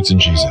Jewish roots in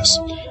Jesus.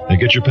 Now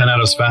get your pen out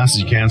as fast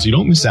as you can so you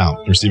don't miss out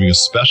on receiving a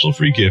special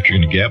free gift you're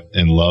going to get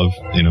and love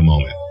in a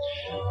moment.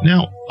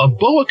 Now, a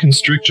boa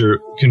constrictor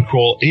can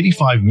crawl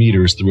 85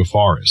 meters through a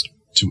forest.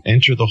 to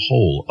enter the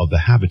hole of the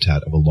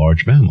habitat of a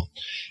large mammal.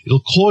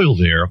 It'll coil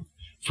there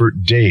for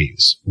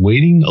days,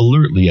 waiting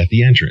alertly at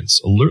the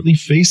entrance, alertly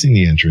facing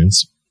the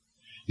entrance.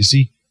 You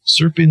see,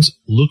 serpents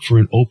look for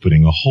an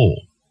opening, a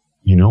hole,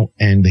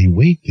 and they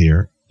wait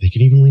there. They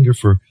can even linger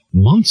for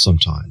months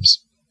sometimes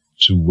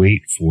to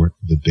wait for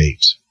the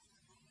bait.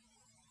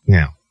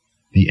 Now,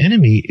 the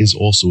enemy is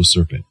also a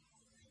serpent,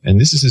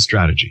 and this is his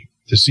strategy,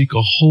 to seek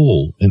a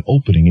hole, an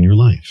opening in your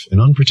life,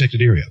 an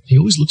unprotected area. He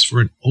always looks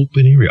for an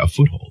open area, a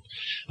foothold,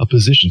 a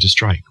position to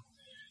strike.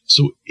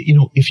 So,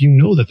 if you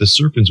know that the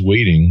serpent's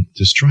waiting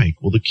to strike,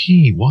 well, the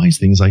key, wise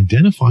thing is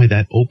identify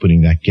that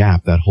opening, that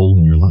gap, that hole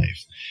in your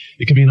life.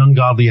 It could be an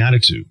ungodly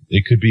attitude.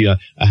 It could be a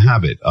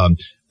habit, an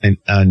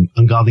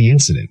ungodly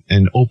incident,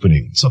 an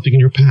opening, something in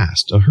your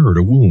past, a hurt,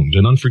 a wound,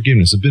 an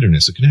unforgiveness, a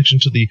bitterness, a connection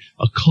to the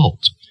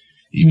occult,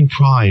 even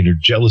pride or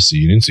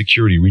jealousy and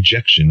insecurity,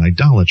 rejection,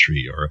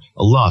 idolatry, or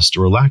a lust,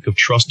 or a lack of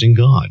trust in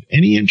God,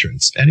 any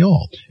entrance at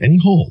all, any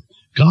hole,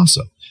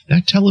 gossip,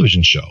 that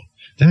television show,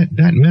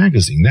 that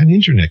magazine, that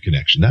internet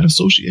connection, that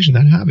association,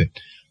 that habit,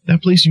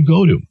 that place you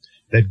go to,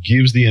 that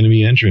gives the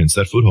enemy entrance,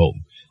 that foothold,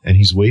 and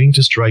he's waiting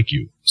to strike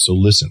you. So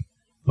listen,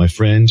 my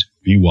friend,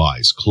 be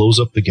wise. Close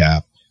up the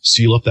gap,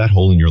 seal up that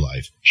hole in your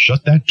life,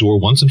 shut that door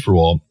once and for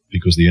all,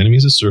 because the enemy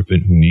is a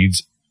serpent who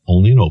needs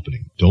only an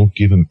opening. Don't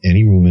give him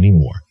any room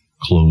anymore.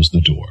 Close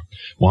the door.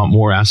 Want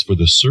more? Ask for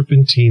the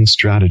Serpentine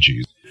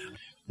Strategies.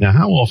 Now,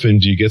 how often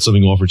do you get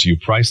something offered to you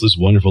priceless,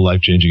 wonderful,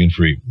 life-changing, and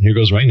free? Here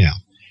goes right now.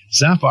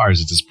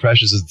 Sapphires, it's as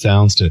precious as it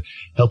sounds, to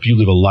help you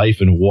live a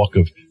life and a walk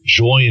of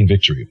joy and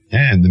victory.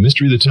 And the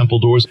mystery of the temple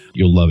doors,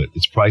 you'll love it.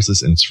 It's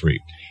priceless and it's free.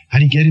 How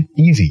do you get it?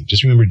 Easy.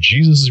 Just remember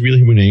Jesus' real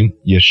Hebrew name,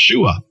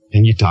 Yeshua,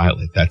 and you dial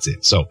it. That's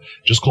it. So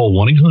just call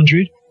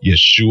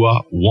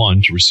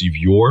 1-800-YESHUA-1 to receive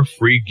your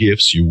free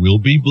gifts. You will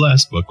be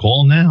blessed, but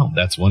call now.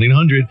 That's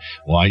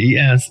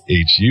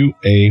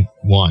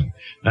 1-800-YESHUA-1.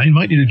 Now I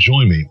invite you to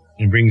join me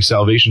in bringing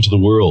salvation to the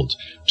world,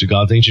 to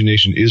God's ancient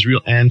nation,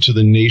 Israel, and to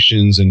the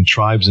nations and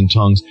tribes and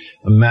tongues.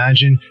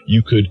 Imagine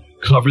you could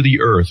cover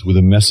the earth with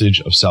a message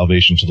of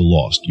salvation to the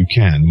lost. You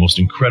can. The most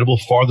incredible,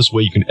 farthest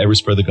way you can ever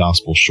spread the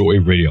gospel,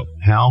 shortwave radio.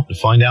 How? To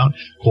find out,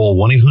 call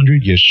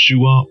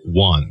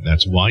 1-800-YESHUA-1.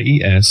 That's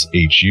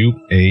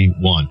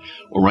YESHUA-1.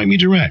 Or write me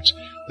direct.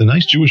 The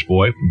Nice Jewish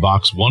Boy,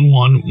 Box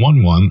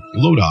 1111,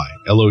 Lodi,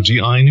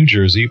 Lodi, New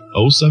Jersey,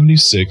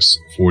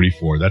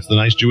 07644. That's The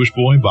Nice Jewish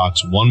Boy,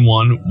 Box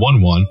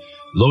 1111,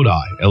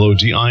 Lodi,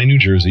 Lodi, New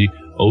Jersey,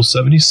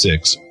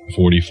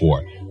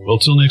 07644. Well,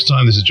 till next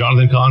time, this is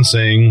Jonathan Kahn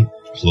saying,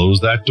 close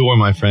that door,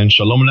 my friend.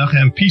 Shalom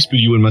Aleichem, peace be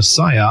to you in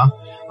Messiah,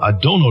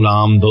 Adon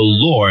Olam, the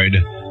Lord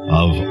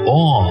of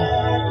all.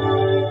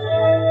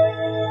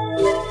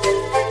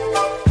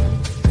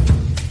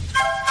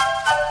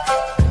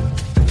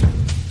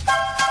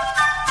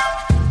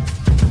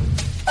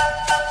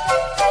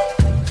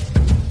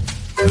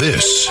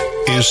 This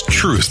is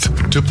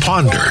Truth to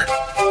Ponder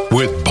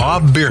with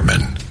Bob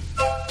Bierman.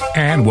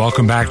 And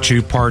welcome back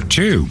to part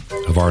 2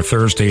 of our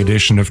Thursday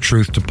edition of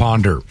Truth to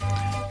Ponder.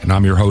 And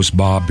I'm your host,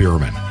 Bob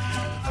Bierman.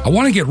 I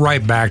want to get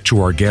right back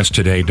to our guest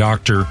today,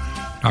 Dr.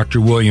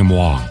 William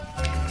Wong.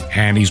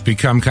 And he's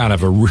become kind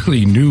of a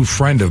really new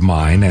friend of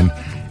mine,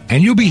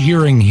 and you'll be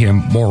hearing him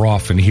more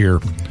often here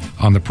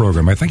on the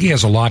program. I think he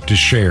has a lot to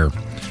share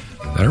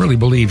that I really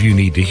believe you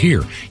need to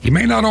hear. You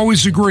may not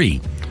always agree,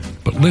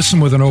 but listen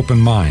with an open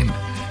mind.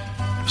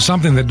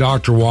 Something that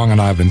Dr. Wong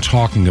and I have been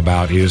talking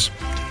about is,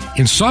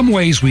 in some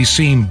ways we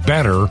seem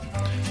better,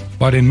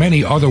 but in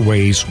many other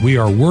ways we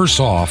are worse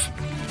off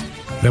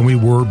than we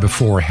were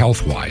before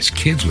health-wise.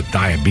 Kids with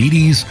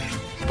diabetes,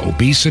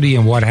 obesity,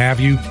 and what have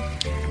you.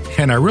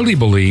 And I really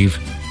believe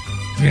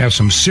we have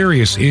some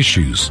serious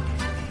issues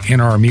in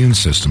our immune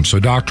system. So,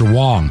 Dr.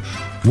 Wong,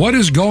 what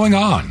is going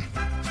on?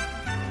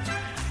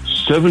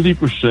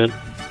 70%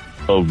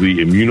 of the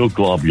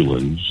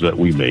immunoglobulins that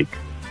we make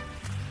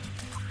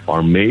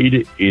are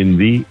made in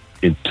the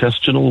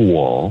intestinal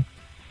wall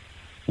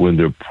when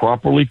they're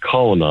properly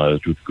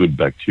colonized with good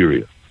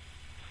bacteria.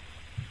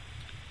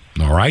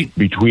 All right.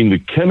 Between the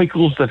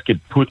chemicals that get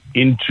put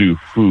into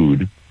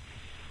food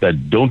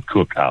that don't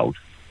cook out,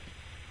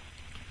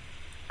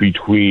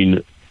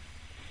 between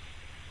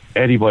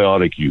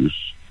antibiotic use,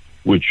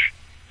 which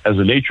as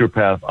a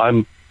naturopath,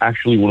 I'm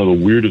actually one of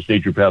the weirdest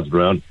naturopaths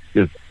around.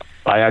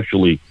 I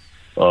actually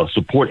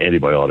support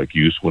antibiotic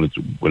use when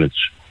it's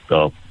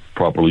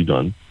properly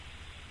done.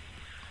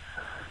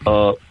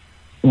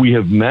 We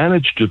have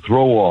managed to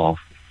throw off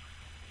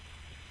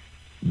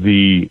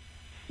the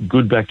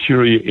good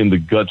bacteria in the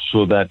gut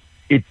so that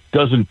it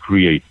doesn't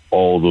create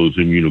all those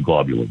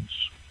immunoglobulins.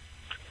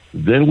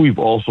 Then we've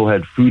also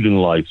had food and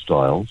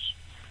lifestyles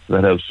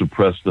that have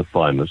suppressed the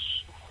thymus,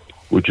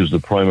 which is the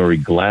primary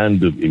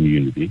gland of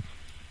immunity.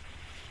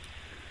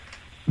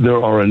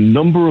 There are a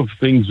number of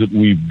things that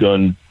we've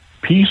done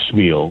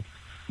piecemeal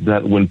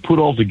that, when put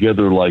all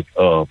together like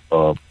a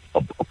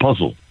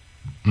puzzle,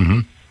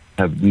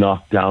 have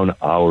knocked down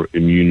our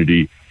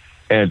immunity.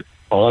 And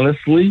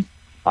honestly,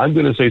 I'm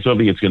going to say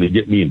something that's going to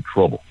get me in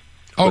trouble.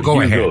 Oh,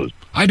 go ahead.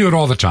 I do it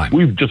all the time.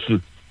 We've just,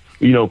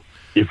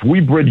 if we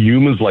bred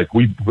humans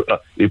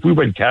if we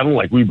bred cattle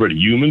like we bred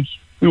humans,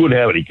 we wouldn't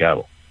have any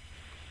cattle.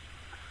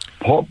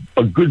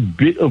 A good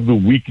bit of the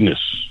weakness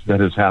that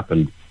has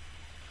happened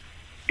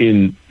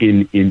in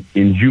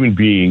human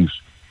beings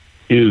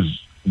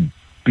is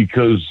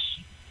because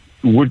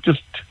we're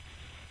just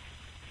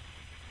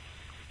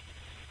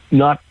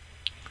not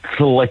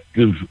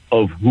selective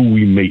of who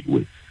we mate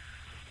with.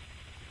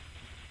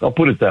 I'll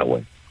put it that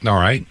way. All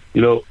right.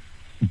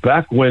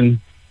 Back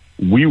when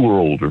we were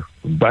older,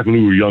 back when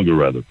we were younger,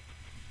 rather,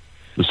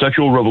 the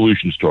sexual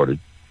revolution started,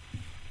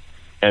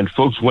 and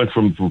folks went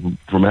from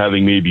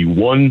having maybe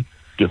 1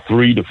 to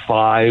 3 to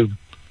 5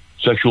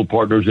 sexual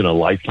partners in a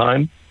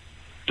lifetime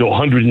to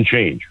 100 and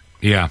change.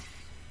 Yeah.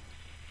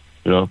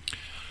 And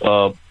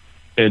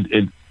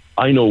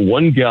I know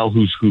one gal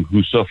who's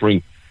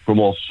suffering from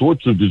all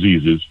sorts of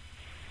diseases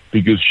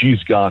because she's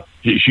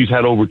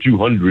had over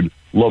 200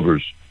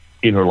 lovers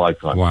in her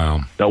lifetime.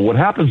 Wow. Now, what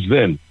happens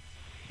then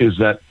is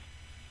that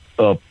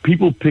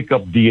people pick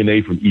up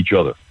DNA from each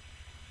other.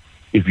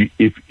 They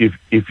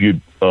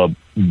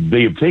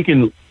have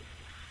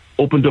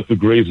opened up the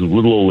graves of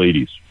little old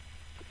ladies,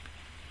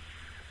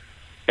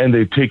 and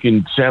they've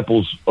taken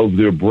samples of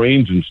their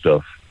brains and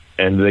stuff,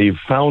 and they've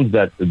found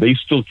that they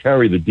still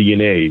carry the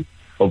DNA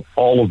of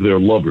all of their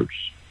lovers.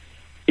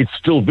 It's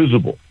still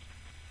visible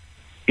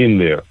in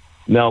there.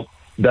 Now,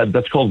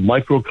 that's called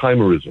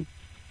microchimerism.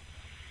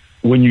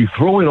 When you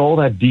throw in all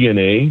that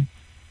DNA,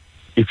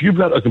 if you've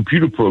got a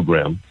computer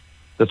program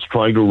that's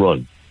trying to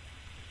run,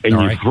 and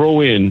you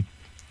throw in,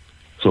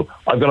 so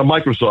I've got a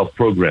Microsoft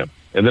program,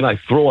 and then I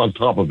throw on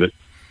top of it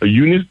a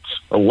Unix,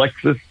 a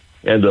Lexus,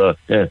 and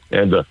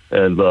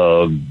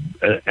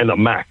a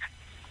Mac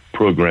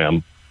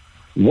program.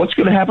 What's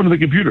going to happen to the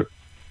computer?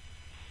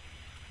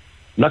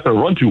 Not going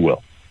to run too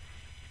well.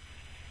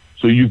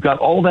 So you've got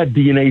all that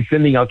DNA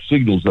sending out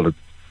signals that are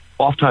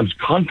oftentimes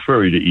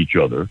contrary to each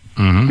other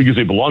because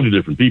they belong to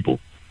different people.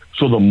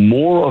 So the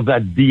more of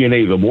that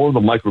DNA, the more of the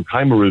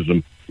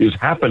microchimerism is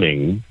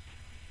happening,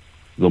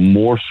 the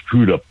more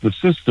screwed up the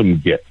system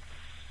gets.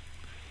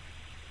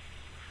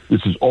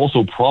 This is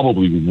also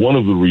probably one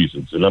of the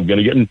reasons, and I'm going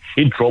to get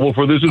in trouble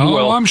for this as well.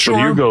 Oh, I'm sure.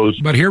 But here goes.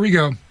 But here we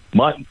go.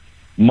 My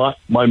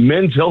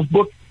men's health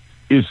book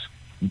is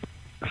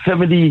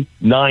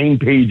 79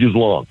 pages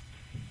long.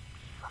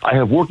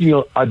 I've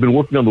been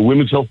working on the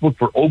women's health book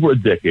for over a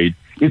decade.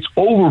 It's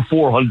over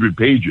 400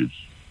 pages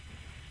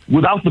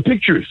without the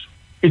pictures.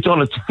 It's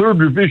on its 3rd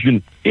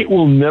revision. It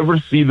will never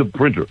see the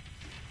printer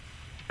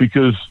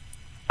because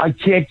I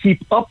can't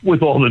keep up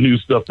with all the new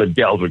stuff that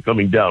gals are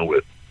coming down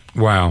with.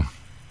 Wow.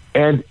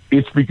 And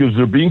it's because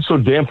they're being so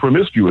damn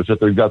promiscuous that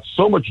they've got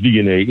so much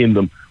DNA in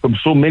them from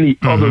so many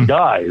other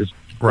guys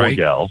or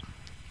gals.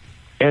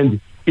 And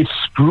it's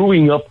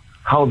screwing up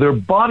how their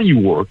body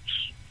works.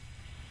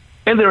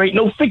 And there ain't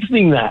no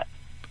fixing that.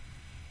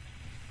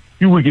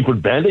 We can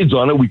put Band-Aids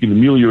on it. We can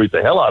ameliorate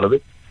the hell out of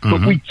it.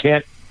 But we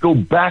can't go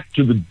back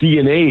to the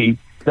DNA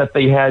that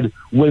they had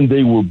when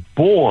they were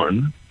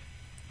born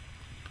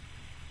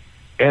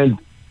and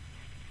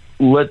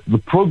let the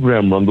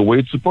program run the way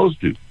it's supposed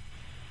to.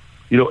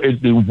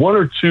 1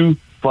 or 2,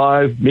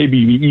 5, maybe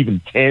even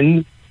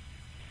 10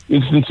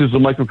 instances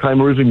of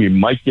microchimerism, you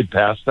might get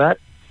past that.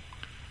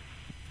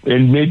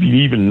 And maybe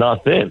even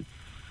not then.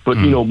 But,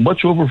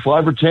 much over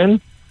 5 or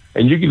 10,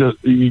 and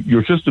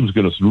your system's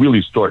going to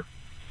really start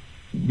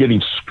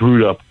getting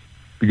screwed up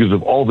because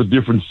of all the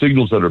different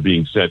signals that are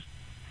being sent,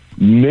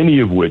 many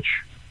of which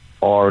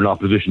are in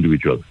opposition to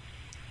each other.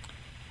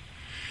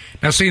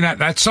 Now, see,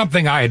 that's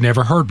something I had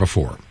never heard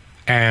before,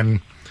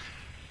 and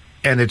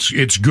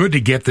it's good to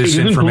get this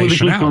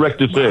information out. Correct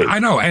to say. I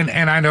know,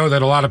 and I know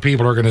that a lot of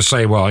people are going to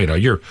say, well,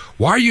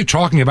 why are you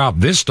talking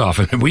about this stuff?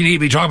 And we need to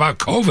be talking about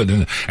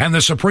COVID and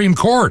the Supreme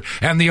Court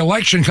and the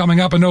election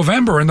coming up in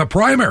November and the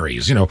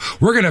primaries.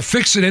 We're going to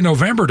fix it in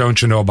November, don't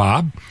you know,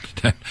 Bob?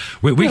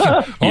 we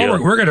can.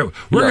 We're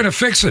going to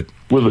fix it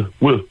with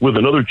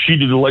another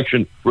cheated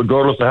election,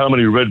 regardless of how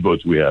many red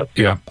votes we have.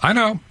 Yeah, I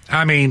know.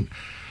 I mean,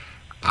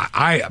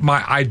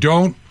 I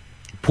don't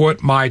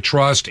put my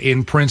trust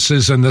in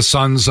princes and the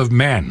sons of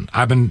men.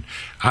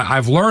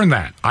 I've learned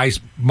that.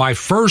 My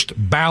first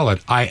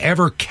ballot I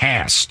ever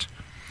cast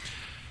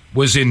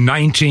was in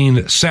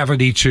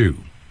 1972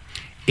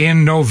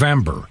 in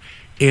November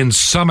in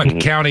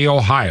Summit County,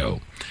 Ohio.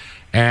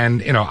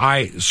 And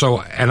I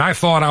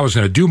thought I was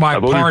going to do my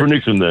part. I voted for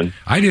Nixon then.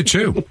 I did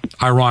too.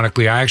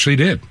 Ironically, I actually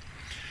did.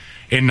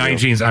 Here I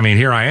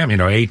am,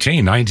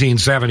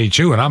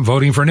 1972, and I'm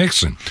voting for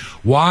Nixon.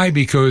 Why?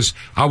 Because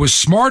I was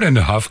smart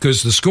enough,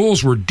 because the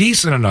schools were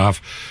decent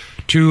enough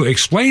to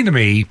explain to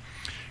me,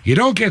 you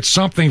don't get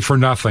something for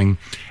nothing,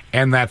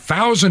 and that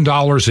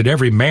 $1,000 that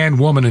every man,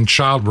 woman, and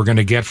child were going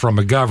to get from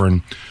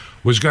McGovern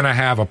was going to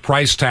have a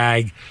price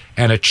tag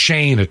and a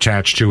chain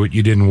attached to it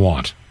you didn't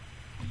want.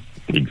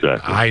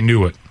 Exactly. I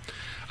knew it.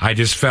 I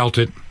just felt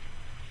it.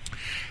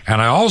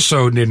 And I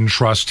also didn't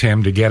trust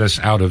him to get us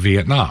out of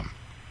Vietnam.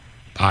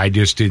 I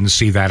just didn't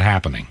see that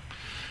happening.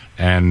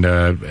 And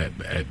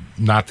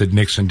not that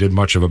Nixon did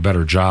much of a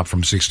better job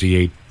from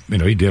 68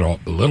 he did a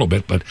little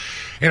bit, but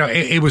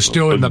it was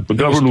still the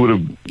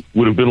government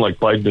would have been like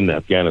Biden in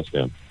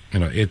Afghanistan.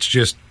 It's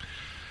just,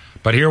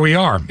 but here we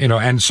are,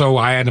 and so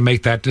I had to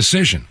make that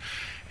decision.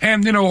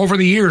 And, over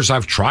the years,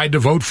 I've tried to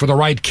vote for the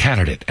right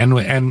candidate,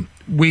 and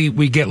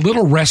we get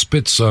little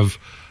respites of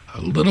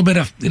a little bit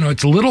of,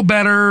 it's a little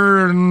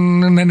better,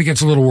 and then it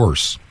gets a little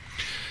worse.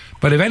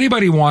 But if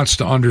anybody wants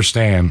to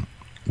understand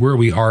where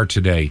we are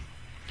today,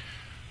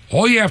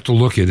 all you have to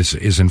look at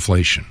is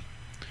inflation.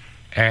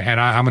 And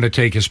I'm going to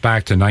take us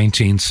back to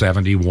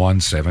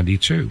 1971,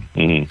 72.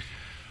 Mm-hmm.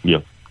 Yeah.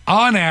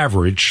 On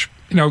average,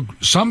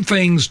 some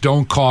things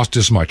don't cost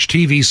as much.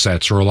 TV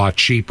sets are a lot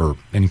cheaper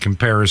in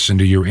comparison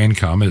to your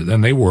income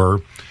than they were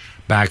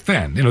back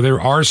then.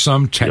 There are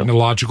some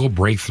technological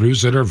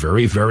breakthroughs that are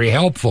very, very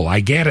helpful. I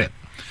get it.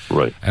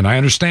 Right. And I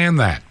understand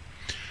that.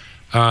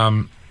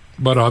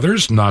 But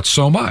others, not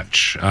so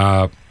much.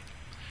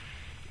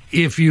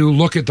 If you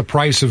look at the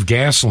price of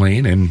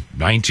gasoline in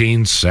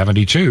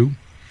 1972,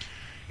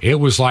 it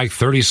was like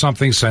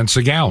 30-something cents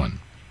a gallon.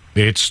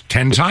 It's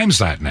 10 times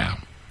that now.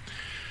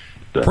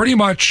 Pretty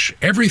much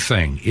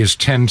everything is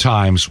 10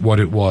 times what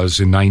it was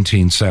in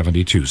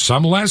 1972.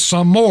 Some less,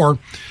 some more,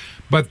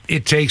 but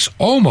it takes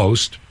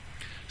almost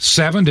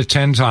 7 to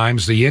 10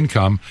 times the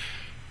income,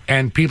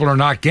 and people are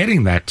not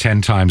getting that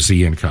 10 times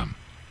the income.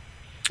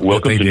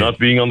 Welcome to not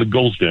being on the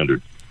gold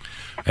standard.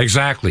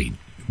 Exactly.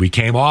 We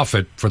came off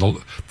it for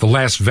the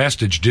last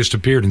vestige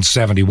disappeared in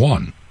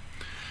 71.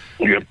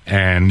 Yep.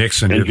 And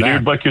Nixon did that.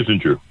 Engineered by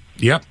Kissinger.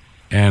 Yep.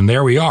 And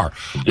there we are.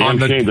 Damn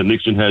shame that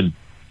Nixon had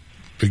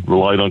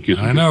relied on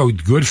Kissinger. I know.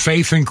 Good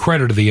faith and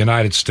credit to the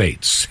United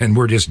States, and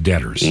we're just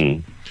debtors.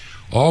 Mm.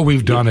 All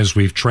we've done is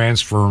we've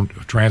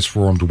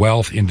transformed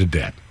wealth into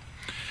debt.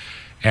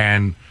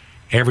 And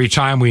every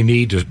time we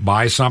need to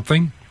buy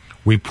something,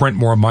 we print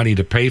more money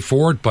to pay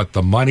for it, but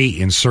the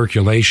money in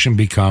circulation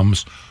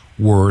becomes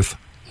worth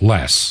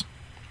less.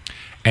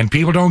 And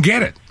people don't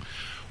get it.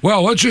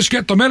 Well, let's just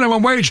get the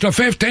minimum wage to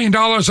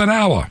 $15 an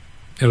hour.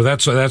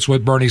 That's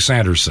what Bernie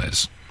Sanders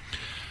says.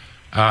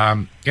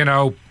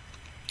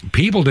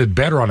 People did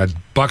better on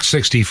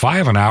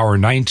 $1.65 an hour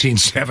in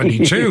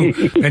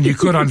 1972 than you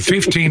could on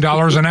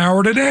 $15 an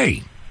hour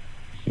today.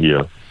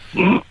 Yeah.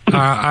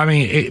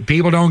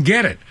 People don't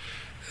get it.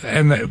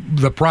 And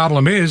the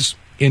problem is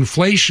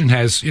inflation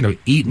has,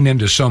 eaten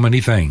into so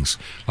many things.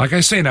 Like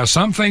I say, now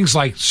some things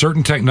like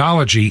certain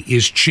technology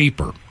is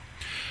cheaper.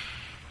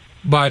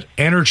 But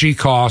energy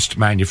cost,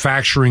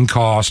 manufacturing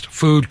cost,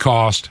 food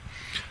cost,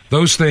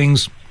 those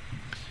things,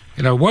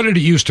 what did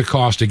it used to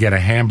cost to get a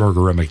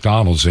hamburger at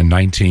McDonald's in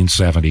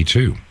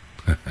 1972?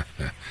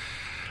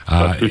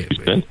 About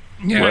 50 cents?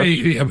 Yeah,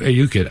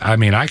 you could.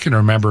 I can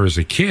remember as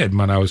a kid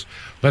when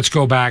let's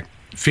go back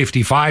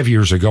 55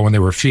 years ago when they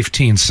were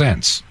 15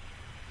 cents.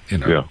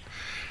 Yeah.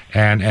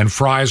 And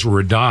fries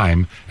were a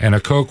dime, and a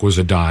Coke was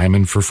a dime,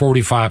 and for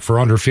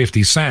under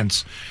 50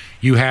 cents,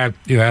 you had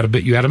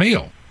a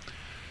meal.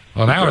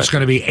 Well, now it's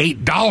going to be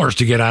 $8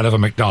 to get out of a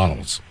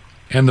McDonald's,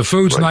 and the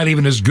food's not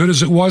even as good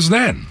as it was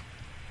then.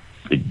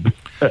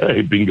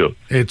 Bingo.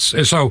 It's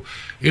so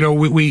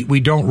we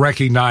don't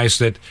recognize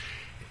that,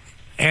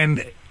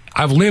 and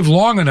I've lived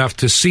long enough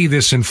to see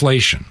this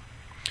inflation.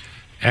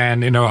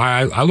 And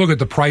I look at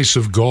the price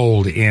of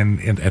gold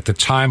at the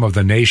time of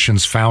the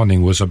nation's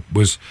founding was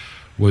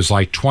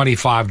like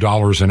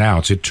 $25 an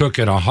ounce. It took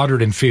it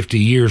 150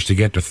 years to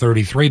get to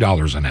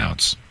 $33 an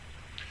ounce.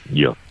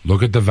 Yeah.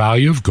 Look at the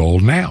value of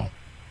gold now.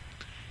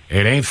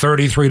 It ain't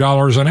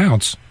 $33 an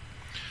ounce.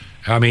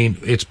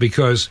 It's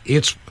because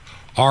it's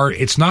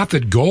not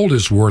that gold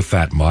is worth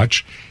that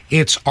much.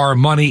 It's our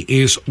money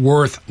is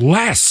worth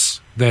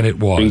less than it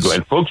was. Bingo.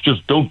 And folks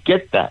just don't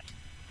get that.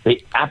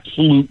 They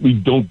absolutely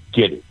don't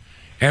get it.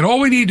 And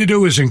all we need to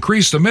do is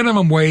increase the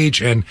minimum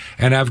wage and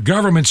have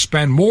government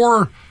spend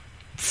more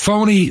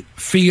phony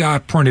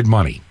fiat printed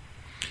money,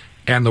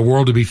 and the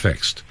world to be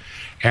fixed.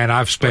 And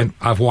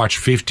I've watched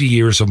 50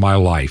 years of my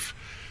life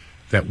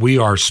that we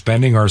are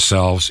spending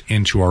ourselves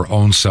into our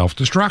own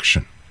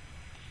self-destruction.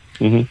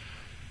 Mm-hmm.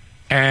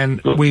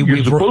 And so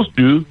you're supposed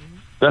to.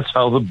 That's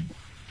how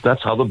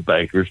the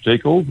bankers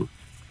take over.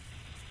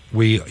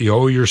 You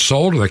owe your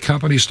soul to the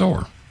company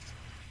store,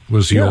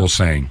 was the old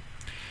saying.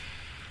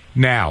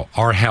 Now,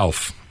 our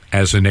health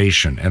as a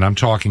nation, and I'm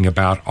talking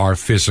about our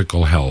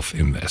physical health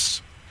in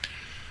this.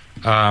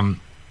 I'm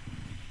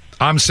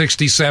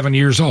 67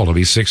 years old. I'll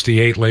be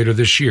 68 later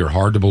this year.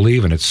 Hard to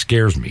believe, and it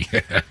scares me.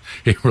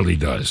 It really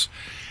does.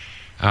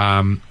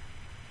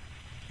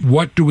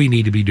 What do we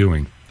need to be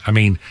doing?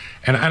 And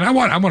I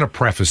want to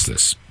preface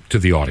this to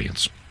the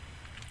audience.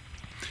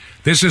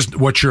 This is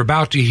what you're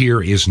about to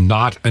hear is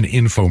not an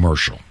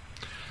infomercial.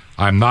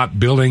 I'm not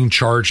billing,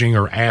 charging,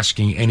 or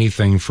asking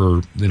anything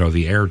for the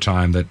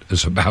airtime that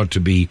is about to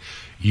be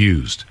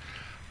used.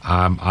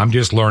 I'm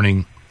just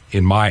learning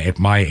at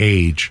my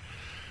age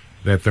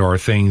that there are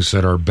things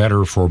that are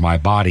better for my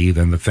body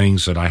than the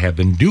things that I have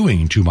been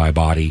doing to my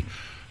body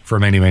for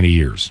many, many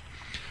years.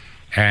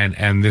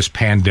 And this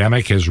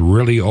pandemic has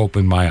really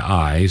opened my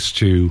eyes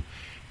to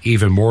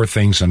even more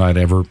things than I'd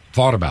ever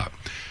thought about.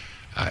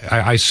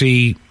 I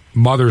see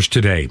mothers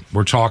today,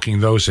 we're talking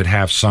those that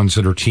have sons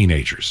that are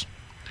teenagers,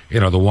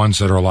 the ones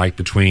that are like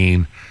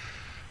between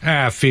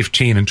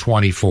 15 and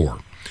 24.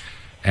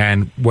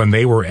 And when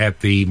they were at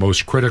the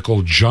most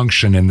critical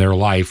junction in their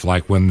life,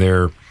 like when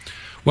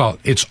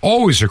it's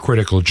always a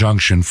critical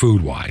junction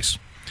food-wise.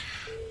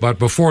 But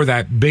before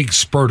that big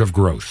spurt of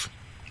growth,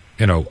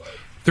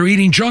 they're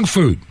eating junk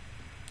food.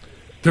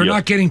 They're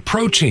not getting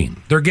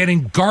protein. They're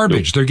getting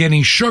garbage. They're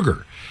getting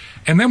sugar.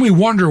 And then we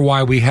wonder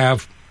why we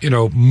have,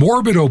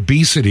 morbid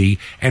obesity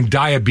and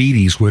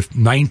diabetes with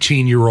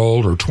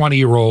 19-year-old or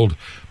 20-year-old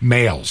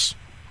males.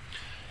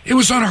 It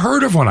was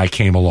unheard of when I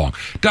came along.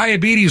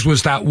 Diabetes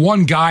was that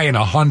one guy in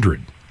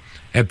 100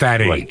 at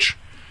that age.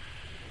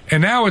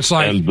 And now it's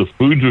like... And the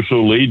foods are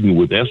so laden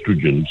with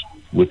estrogens,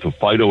 with the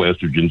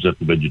phytoestrogens that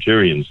the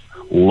vegetarians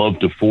love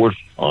to force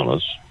on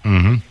us,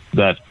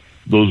 that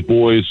those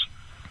boys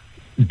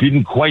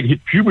didn't quite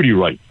hit puberty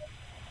right.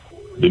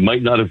 They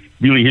might not have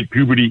really hit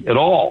puberty at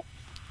all,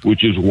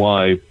 which is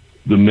why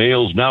the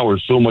males now are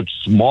so much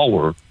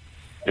smaller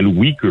and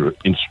weaker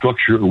in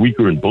structure,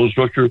 weaker in bone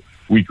structure,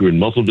 weaker in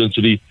muscle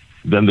density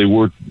than they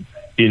were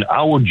in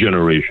our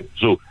generation.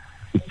 So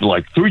it's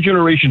like 3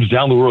 generations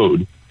down the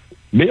road,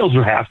 males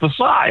are half the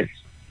size.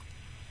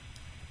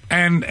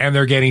 And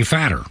they're getting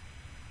fatter.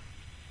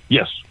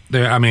 Yes.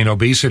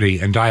 Obesity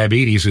and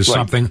diabetes is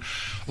something.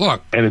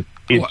 Look, and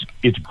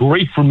it's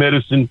great for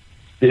medicine.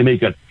 They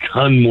make a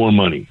ton more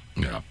money.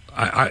 Yeah,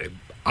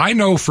 I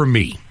know for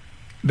me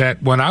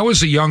that when I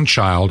was a young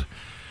child,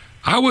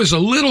 I was a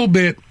little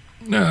bit.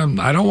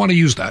 I don't want to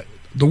use that.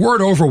 The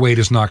word overweight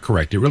is not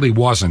correct. It really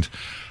wasn't.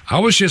 I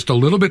was just a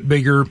little bit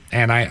bigger,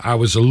 and I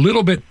was a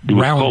little bit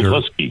rounder.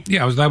 Called husky.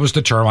 Yeah, that was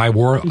the term I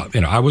wore.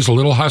 I was a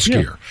little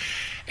huskier,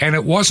 and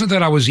it wasn't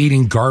that I was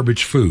eating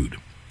garbage food.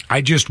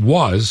 I just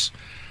was.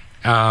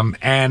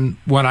 And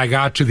when I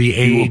got to the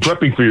age... You were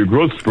prepping for your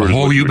growth spurt.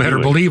 Oh, you better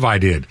believe I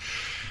did.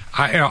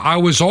 I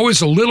was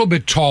always a little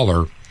bit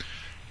taller,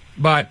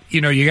 but,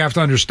 you have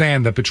to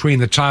understand that between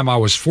the time I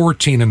was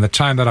 14 and the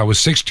time that I was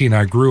 16,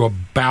 I grew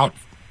about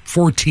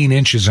 14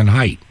 inches in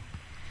height.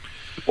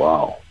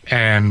 Wow.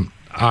 And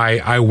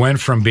I went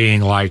from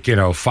being like,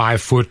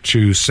 5 foot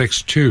to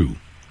 6'2".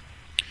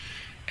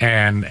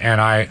 And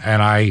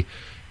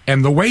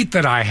the weight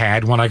that I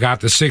had when I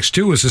got to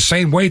 6'2" is the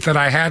same weight that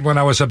I had when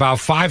I was about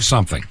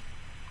 5-something.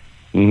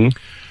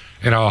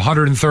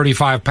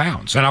 135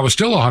 pounds. And I was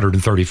still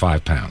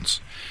 135 pounds.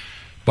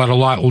 But a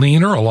lot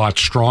leaner, a lot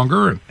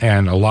stronger,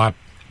 and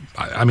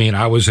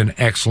I was in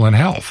excellent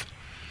health.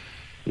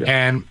 Yeah.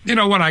 And,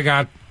 when I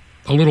got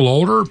a little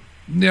older,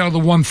 the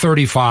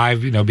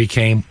 135,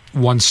 became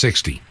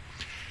 160.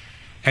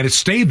 And it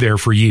stayed there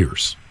for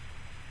years.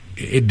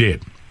 It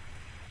did.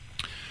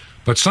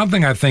 But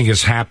something I think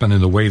has happened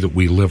in the way that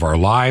we live our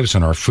lives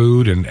and our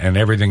food and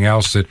everything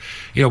else that,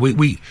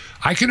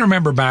 I can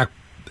remember back,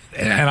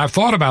 and I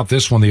thought about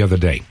this one the other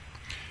day.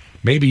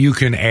 Maybe you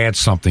can add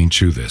something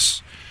to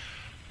this.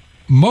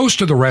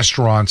 Most of the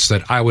restaurants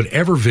that I would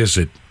ever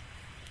visit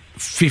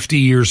 50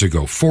 years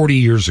ago, 40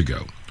 years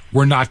ago,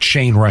 were not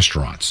chain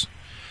restaurants.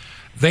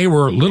 They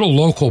were little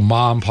local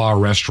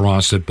mom-and-pop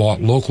restaurants that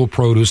bought local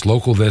produce,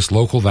 local this,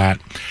 local that,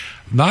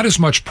 not as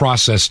much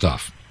processed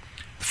stuff.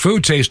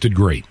 Food tasted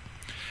great.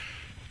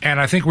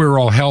 And I think we were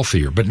all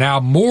healthier. But now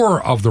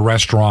more of the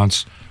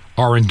restaurants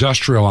are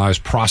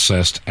industrialized,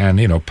 processed, and,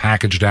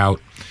 packaged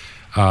out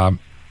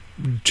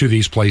to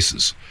these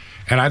places.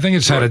 And I think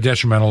it's had a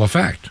detrimental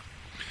effect.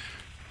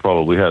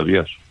 Probably has,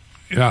 yes.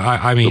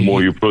 I mean, the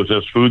more you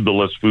process food, the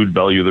less food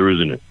value there is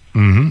in it.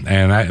 Mm-hmm.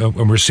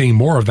 And we're seeing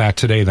more of that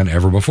today than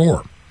ever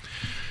before.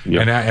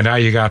 Yep. And now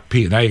you got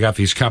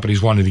these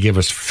companies wanting to give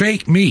us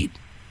fake meat,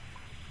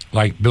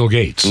 like Bill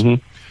Gates.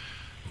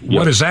 Mm-hmm.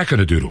 What is that going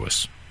to do to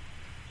us?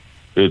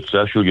 It's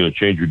actually going to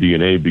change your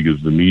DNA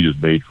because the meat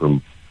is made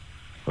from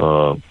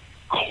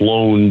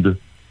cloned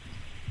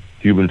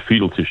human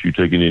fetal tissue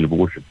taken in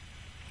abortion.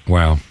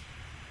 Wow.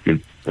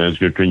 And it's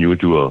going to turn you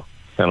into a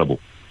cannibal.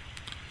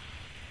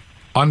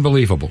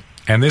 Unbelievable.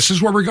 And this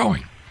is where we're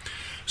going.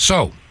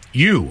 So,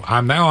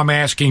 I'm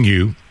asking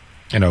you,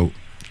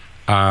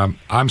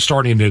 I'm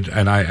starting to,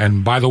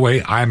 and by the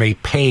way, I'm a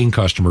paying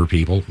customer,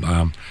 people.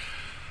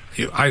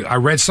 I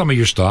read some of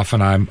your stuff,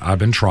 and I've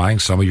been trying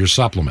some of your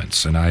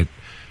supplements, and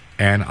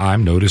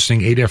I'm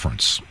noticing a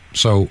difference.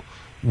 So,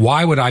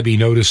 why would I be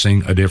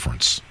noticing a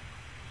difference?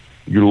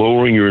 You're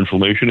lowering your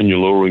inflammation, and you're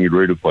lowering your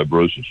rate of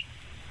fibrosis.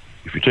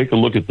 If you take a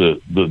look at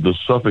the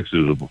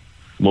suffixes of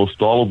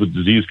most all of the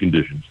disease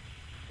conditions,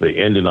 they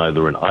end in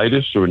either an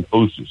itis or an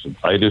osis. And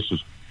itis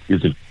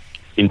is an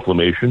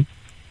inflammation.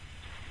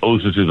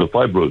 Osis is a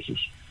fibrosis.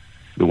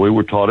 The way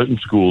we're taught it in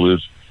school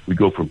is we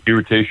go from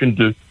irritation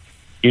to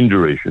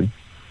induration.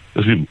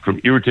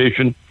 From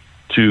irritation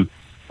to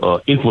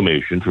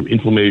inflammation, from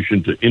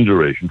inflammation to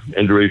induration, from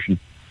induration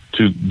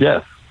to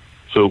death.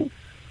 So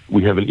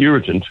we have an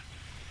irritant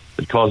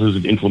that causes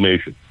an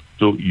inflammation.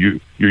 So you're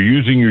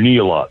using your knee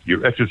a lot,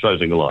 you're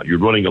exercising a lot, you're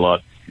running a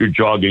lot, you're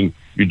jogging,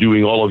 you're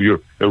doing all of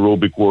your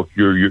aerobic work,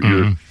 you're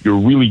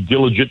really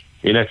diligent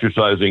in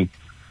exercising,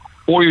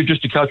 or you're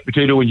just a couch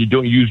potato and you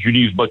don't use your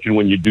knees much, and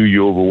when you do,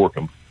 you overwork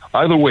them.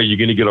 Either way, you're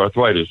going to get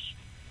arthritis.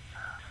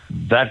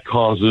 That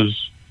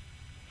causes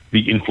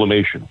the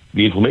inflammation.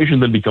 The inflammation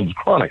then becomes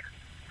chronic.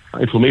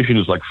 Inflammation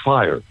is like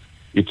fire.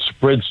 It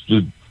spreads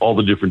to all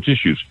the different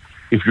tissues.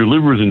 If your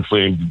liver is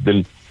inflamed,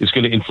 then it's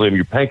going to inflame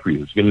your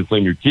pancreas. It's going to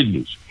inflame your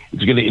kidneys.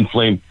 It's going to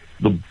inflame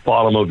the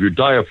bottom of your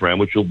diaphragm,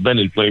 which will then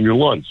inflame your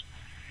lungs.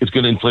 It's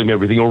going to inflame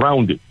everything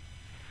around it.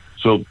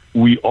 So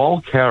we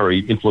all carry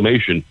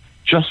inflammation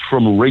just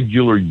from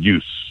regular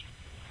use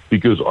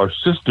because our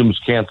systems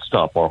can't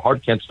stop. Our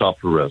heart can't stop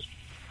to rest.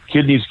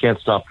 Kidneys can't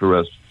stop to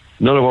rest.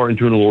 None of our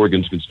internal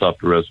organs can stop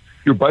to rest.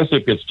 Your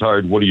bicep gets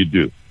tired. What do?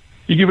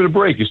 You give it a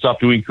break. You stop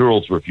doing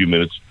curls for a few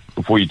minutes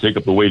before you take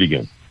up the weight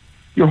again.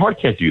 Your heart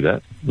can't do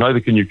that. Neither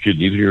can your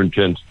kidneys or your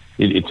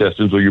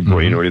intestines or your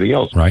brain or anything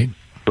else. Right.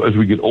 So as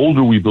we get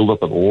older, we build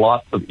up a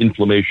lot of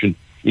inflammation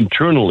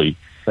internally.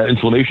 That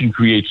inflammation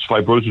creates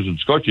fibrosis and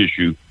scar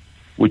tissue,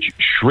 which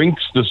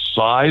shrinks the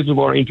size of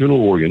our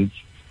internal organs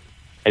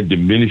and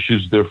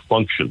diminishes their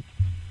function.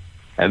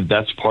 And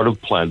that's part of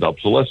planned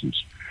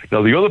obsolescence.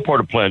 Now, the other part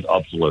of planned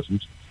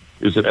obsolescence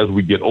is that as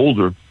we get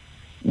older,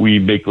 we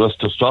make less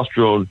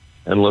testosterone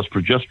and less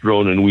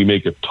progesterone, and we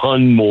make a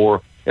ton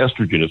more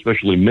estrogen,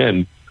 especially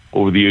men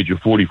over the age of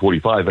 40,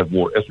 45 have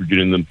more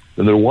estrogen in them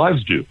than their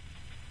wives do.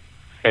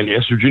 And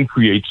estrogen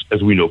creates,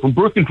 as we know from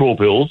birth control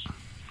pills,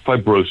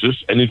 fibrosis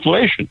and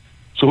inflammation.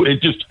 So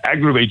it just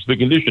aggravates the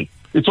condition.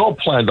 It's all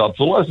planned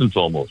obsolescence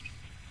almost.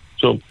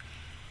 So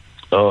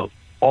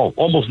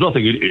almost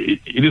nothing.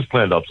 It is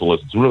planned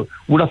obsolescence.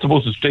 We're not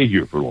supposed to stay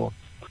here for long.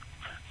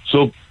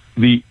 So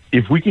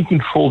if we can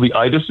control the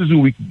itises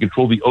and we can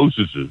control the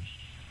osises,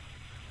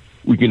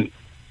 we can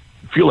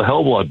feel a hell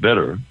of a lot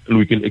better and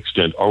we can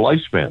extend our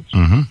lifespans.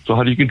 So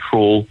how do you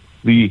control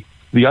the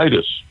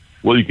itis?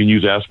 Well, you can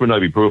use aspirin,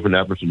 ibuprofen,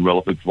 naproxen,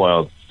 Relafix,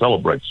 via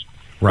Celebrex.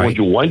 Right. What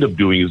you wind up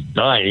doing is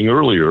dying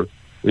earlier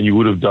than you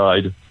would have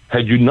died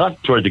had you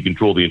not tried to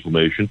control the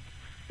inflammation,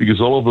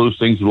 because all of those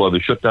things will either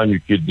shut down your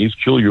kidneys,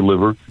 kill your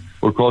liver,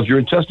 or cause your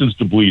intestines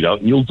to bleed out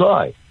and you'll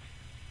die.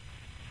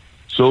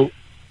 So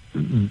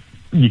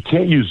you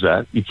can't use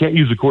that. You can't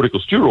use the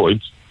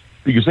corticosteroids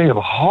because they have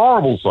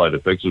horrible side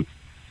effects of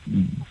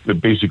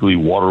basically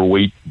water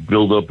weight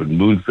buildup and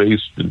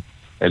moon-faced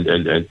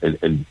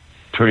and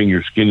turning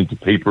your skin into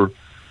paper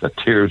that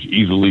tears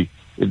easily.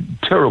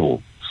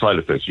 Terrible side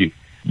effects.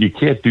 You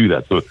can't do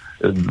that. So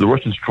the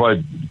Russians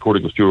tried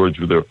corticosteroids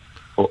with their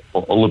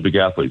Olympic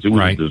athletes. It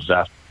was a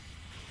disaster.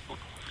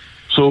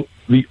 So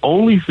the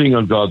only thing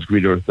on God's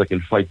green earth that can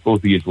fight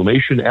both the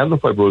inflammation and the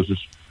fibrosis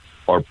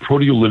are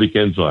proteolytic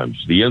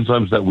enzymes, the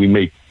enzymes that we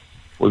make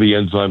or the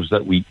enzymes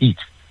that we eat.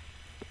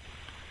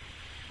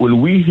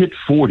 When we hit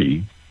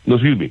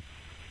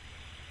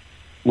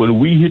when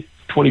we hit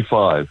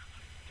 25,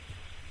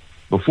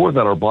 before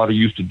that, our body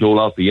used to dole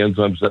out the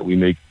enzymes that we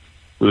make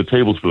with a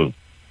tablespoon.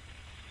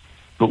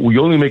 But we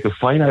only make a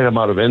finite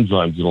amount of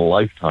enzymes in a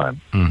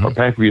lifetime. Our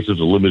pancreas has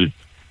a limited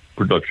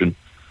production.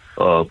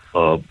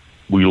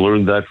 We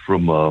learned that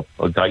from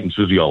Guyton's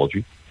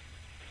Physiology.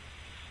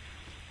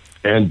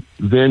 And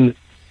then,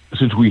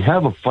 since we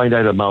have a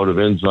finite amount of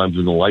enzymes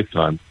in a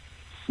lifetime,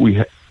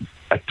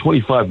 at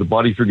 25, the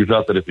body figures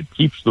out that if it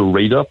keeps the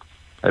rate up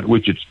at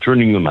which it's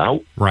turning them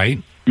out, right,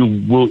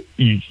 you'll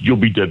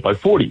be dead by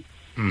 40.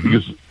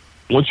 Because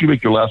once you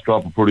make your last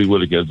drop of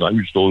proteolytic enzyme,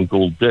 you're stone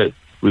cold dead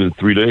within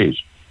 3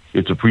 days.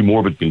 It's a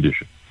premorbid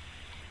condition.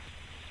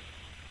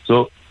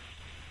 So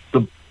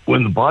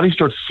when the body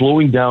starts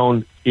slowing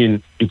down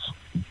in its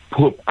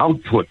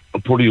output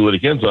of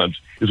proteolytic enzymes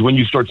is when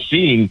you start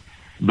seeing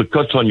the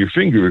cuts on your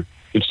finger.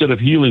 Instead of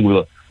healing with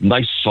a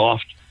nice,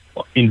 soft,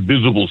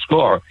 invisible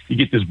scar, you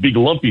get this big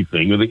lumpy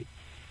thing and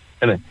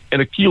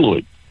a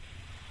keloid.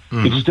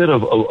 Instead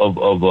of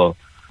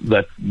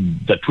that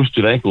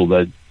twisted ankle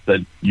that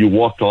you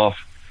walked off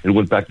and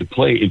went back to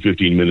play in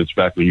 15 minutes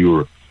back when you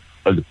were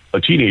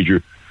a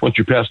teenager. Once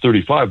you're past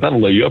 35, that'll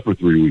lay you up for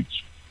 3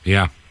 weeks.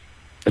 Yeah.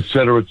 Et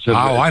cetera, et cetera.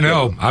 Oh, I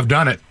know. I've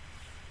done it.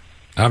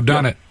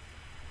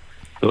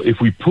 So if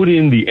we put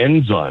in the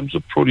enzymes, the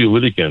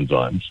proteolytic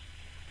enzymes,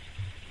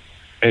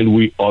 and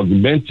we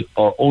augment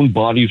our own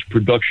body's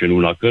production,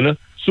 we're not going to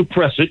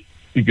suppress it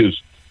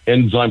because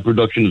enzyme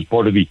production is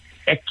part of the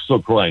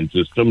exocrine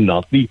system,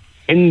 not the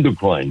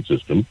endocrine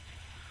system.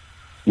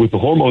 With the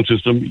hormone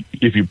system,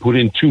 if you put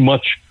in too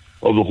much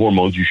of the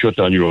hormones, you shut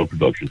down your own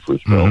production for a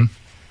spell.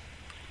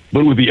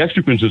 But with the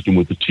exocrine system,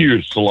 with the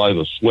tears,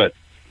 saliva, sweat,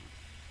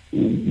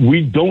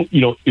 we don't,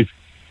 if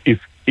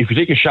you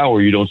take a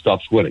shower, you don't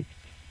stop sweating.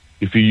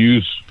 If you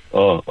use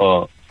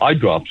eye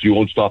drops, you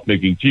won't stop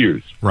making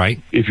tears. Right.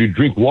 If you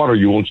drink water,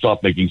 you won't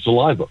stop making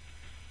saliva.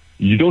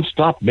 You don't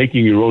stop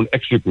making your own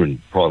exocrine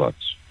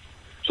products.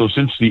 So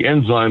since the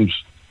enzymes,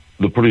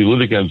 the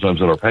proteolytic enzymes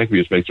that our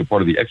pancreas makes are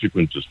part of the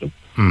exocrine system,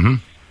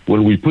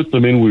 when we put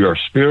them in, we are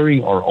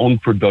sparing our own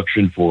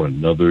production for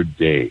another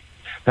day.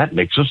 That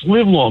makes us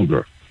live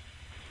longer.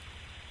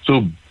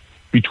 So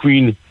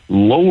between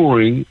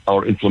lowering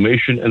our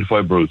inflammation and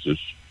fibrosis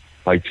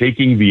by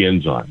taking the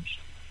enzymes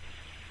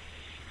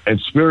and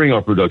sparing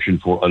our production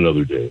for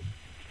another day.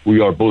 We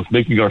are both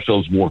making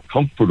ourselves more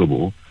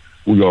comfortable.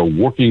 We are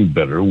working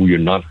better. We are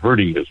not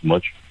hurting as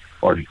much.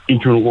 Our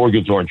internal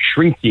organs aren't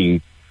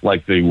shrinking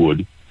like they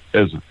would.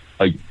 As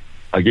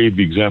I gave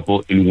the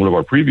example in one of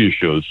our previous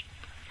shows,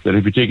 that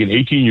if you take an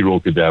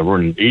 18-year-old cadaver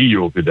and an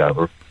 80-year-old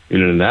cadaver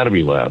in an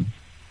anatomy lab,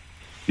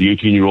 the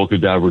 18-year-old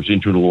cadaver's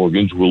internal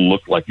organs will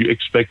look like you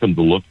expect them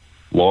to look: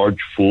 large,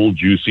 full,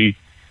 juicy.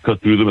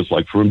 Cut through them, it's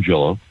like firm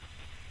jello.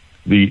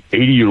 The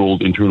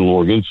 80-year-old internal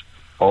organs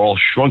are all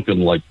shrunken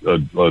like a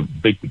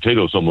baked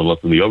potato someone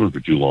left in the oven for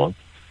too long.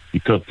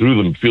 You cut through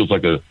them, it feels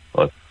like a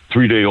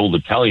 3-day-old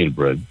Italian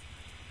bread.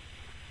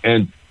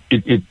 And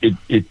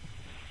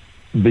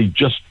they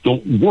just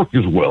don't work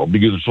as well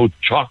because they're so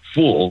chock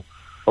full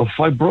of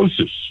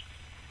fibrosis.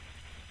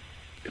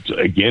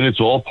 It's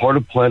all part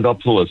of planned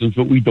obsolescence,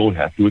 but we don't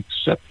have to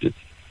accept it.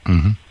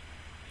 Mm-hmm.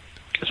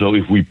 So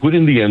if we put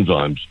in the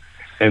enzymes,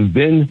 and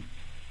then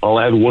I'll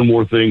add one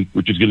more thing,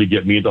 which is going to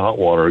get me into hot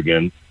water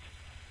again.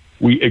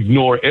 We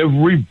ignore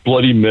every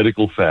bloody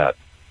medical fad.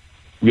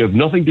 We have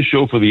nothing to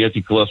show for the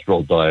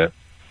anti-cholesterol diet.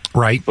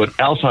 Right. But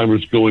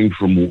Alzheimer's going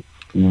from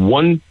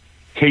 4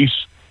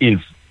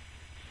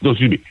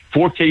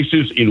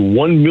 cases in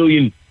 1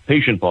 million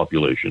patient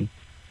population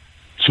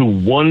to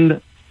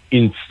 1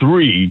 in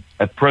 3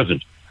 at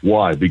present.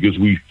 Why? Because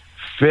we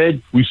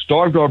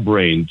starved our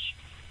brains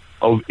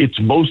of its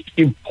most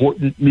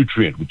important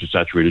nutrient, which is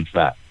saturated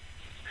fat.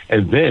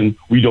 And then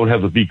we don't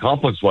have the B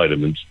complex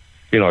vitamins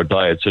in our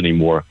diets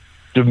anymore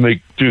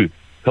to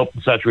help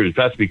the saturated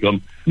fats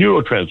become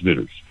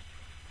neurotransmitters.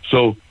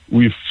 So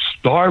we've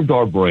starved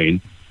our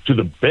brain to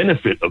the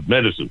benefit of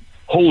medicine.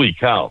 Holy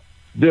cow.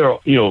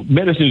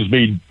 Medicine has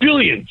made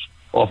billions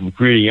off of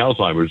creating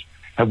Alzheimer's.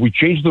 Have we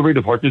changed the rate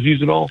of heart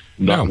disease at all?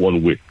 Not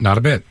one whit. Not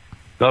a bit.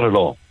 Not at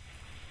all.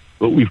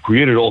 But we've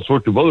created all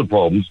sorts of other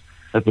problems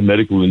that the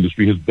medical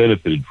industry has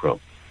benefited from.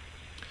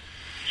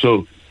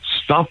 So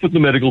stop with the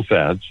medical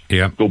fads.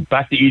 Yep. Go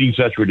back to eating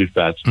saturated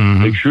fats.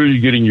 Mm-hmm. Make sure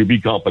you're getting your B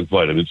complex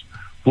vitamins.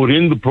 Put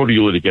in the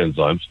proteolytic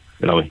enzymes.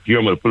 And I'm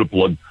going to put a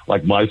plug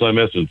like Myzyme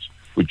Essence,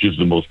 which is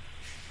the most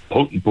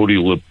potent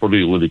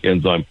proteolytic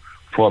enzyme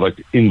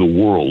product in the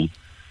world,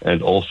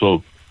 and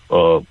also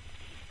the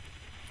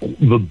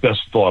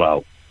best thought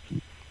out.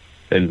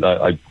 And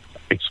I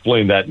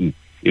explain that in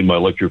my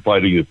lecture,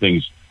 Fighting the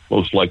Things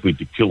Most Likely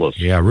to Kill Us.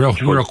 Yeah, real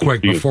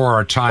quick, before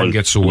our time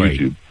gets away.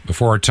 YouTube.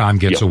 Before our time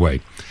gets away.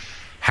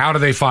 How do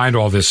they find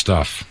all this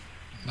stuff?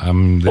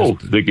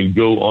 They can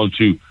go on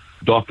to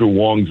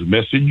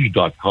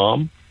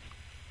drwongsmessage.com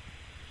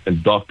and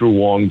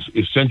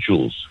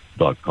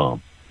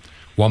drwongsessentials.com.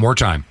 One more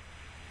time.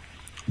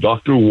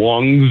 Dr.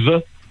 Wong's,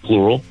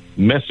 plural,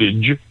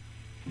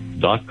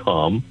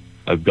 message.com.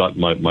 I've got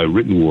my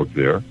written work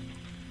there.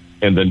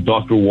 And then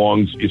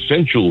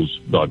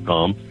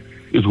drwongsessentials.com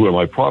is where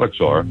my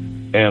products are.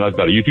 And I've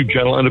got a YouTube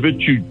channel and a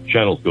BitChute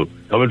channel. So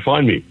come and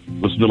find me.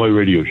 Listen to my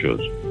radio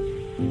shows.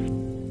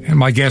 And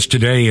my guest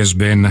today has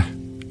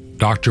been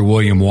Dr.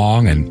 William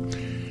Wong,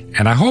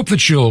 and I hope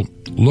that you'll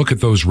look at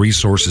those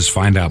resources,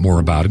 find out more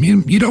about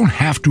him. You don't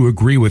have to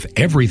agree with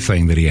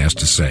everything that he has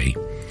to say,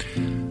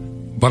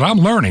 but I'm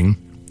learning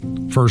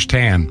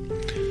firsthand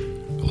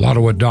a lot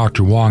of what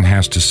Dr. Wong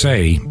has to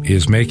say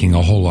is making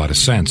a whole lot of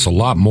sense, a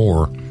lot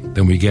more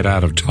than we get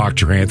out of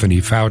Dr.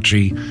 Anthony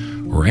Fauci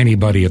or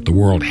anybody at the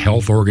World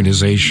Health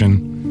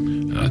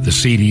Organization, the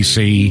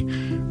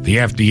CDC, the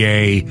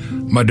FDA,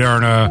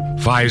 Moderna,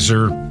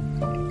 Pfizer,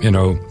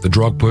 the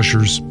drug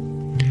pushers.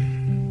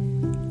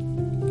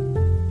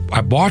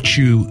 I bought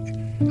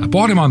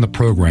him on the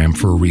program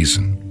for a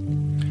reason.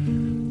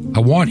 I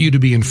want you to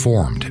be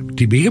informed,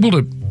 to be able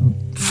to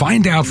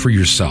find out for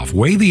yourself,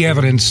 weigh the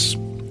evidence,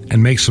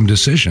 and make some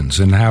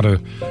decisions in how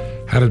to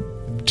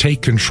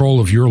take control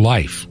of your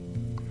life,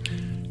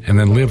 and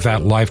then live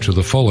that life to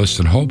the fullest,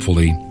 and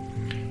hopefully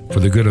for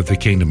the good of the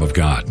kingdom of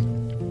God.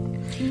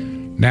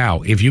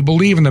 Now, if you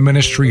believe in the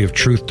ministry of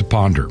Truth to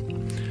Ponder,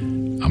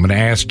 I'm going to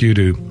ask you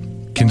to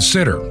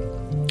consider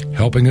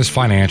helping us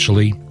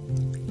financially.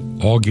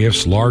 All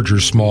gifts, large or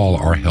small,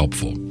 are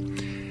helpful.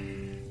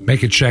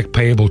 Make a check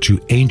payable to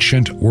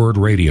Ancient Word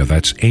Radio.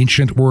 That's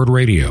Ancient Word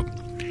Radio.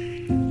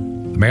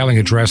 The mailing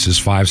address is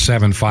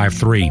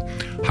 5753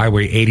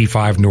 Highway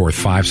 85 North,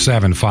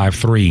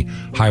 5753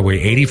 Highway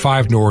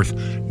 85 North,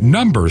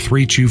 number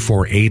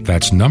 3248.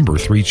 That's number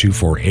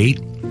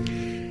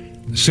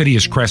 3248. The city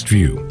is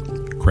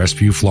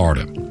Crestview,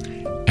 Florida,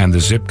 and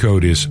the zip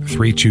code is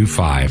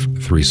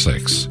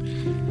 32536.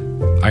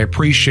 I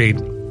appreciate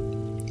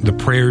the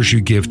prayers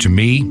you give to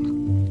me.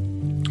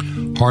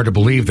 Hard to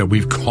believe that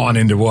we've gone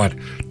into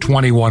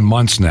 21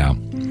 months now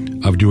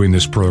of doing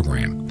this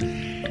program.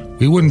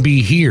 We wouldn't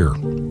be here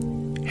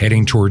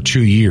heading toward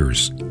 2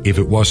 years if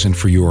it wasn't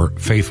for your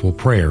faithful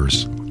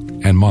prayers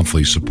and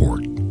monthly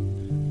support.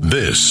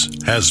 This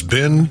has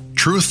been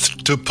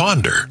Truth to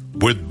Ponder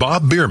with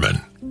Bob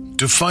Bierman.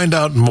 To find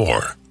out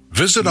more,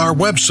 visit our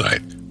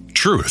website,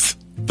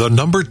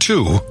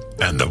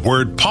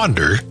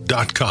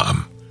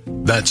 truth2ponder.com.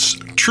 That's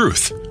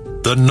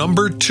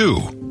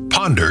truth2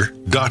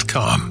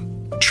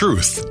 ponder.com.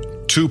 Truth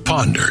to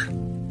Ponder.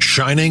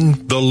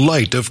 Shining the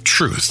light of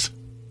truth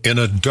in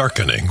a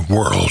darkening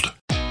world.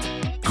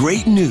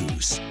 Great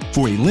news!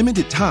 For a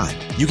limited time,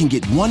 you can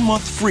get 1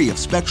 month free of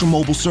Spectrum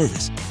Mobile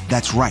service.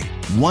 That's right,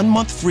 1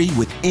 month free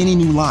with any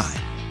new line.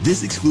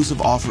 This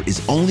exclusive offer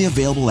is only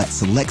available at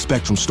select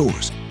Spectrum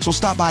stores, so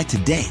stop by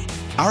today.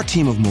 Our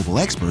team of mobile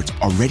experts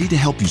are ready to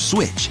help you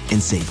switch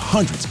and save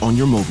hundreds on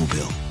your mobile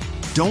bill.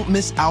 Don't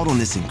miss out on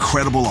this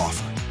incredible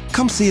offer.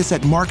 Come see us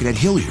at Market at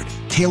Hilliard,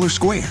 Taylor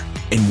Square,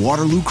 and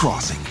Waterloo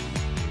Crossing.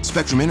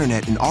 Spectrum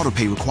Internet and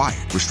autopay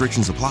required.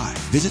 Restrictions apply.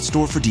 Visit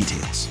store for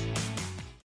details.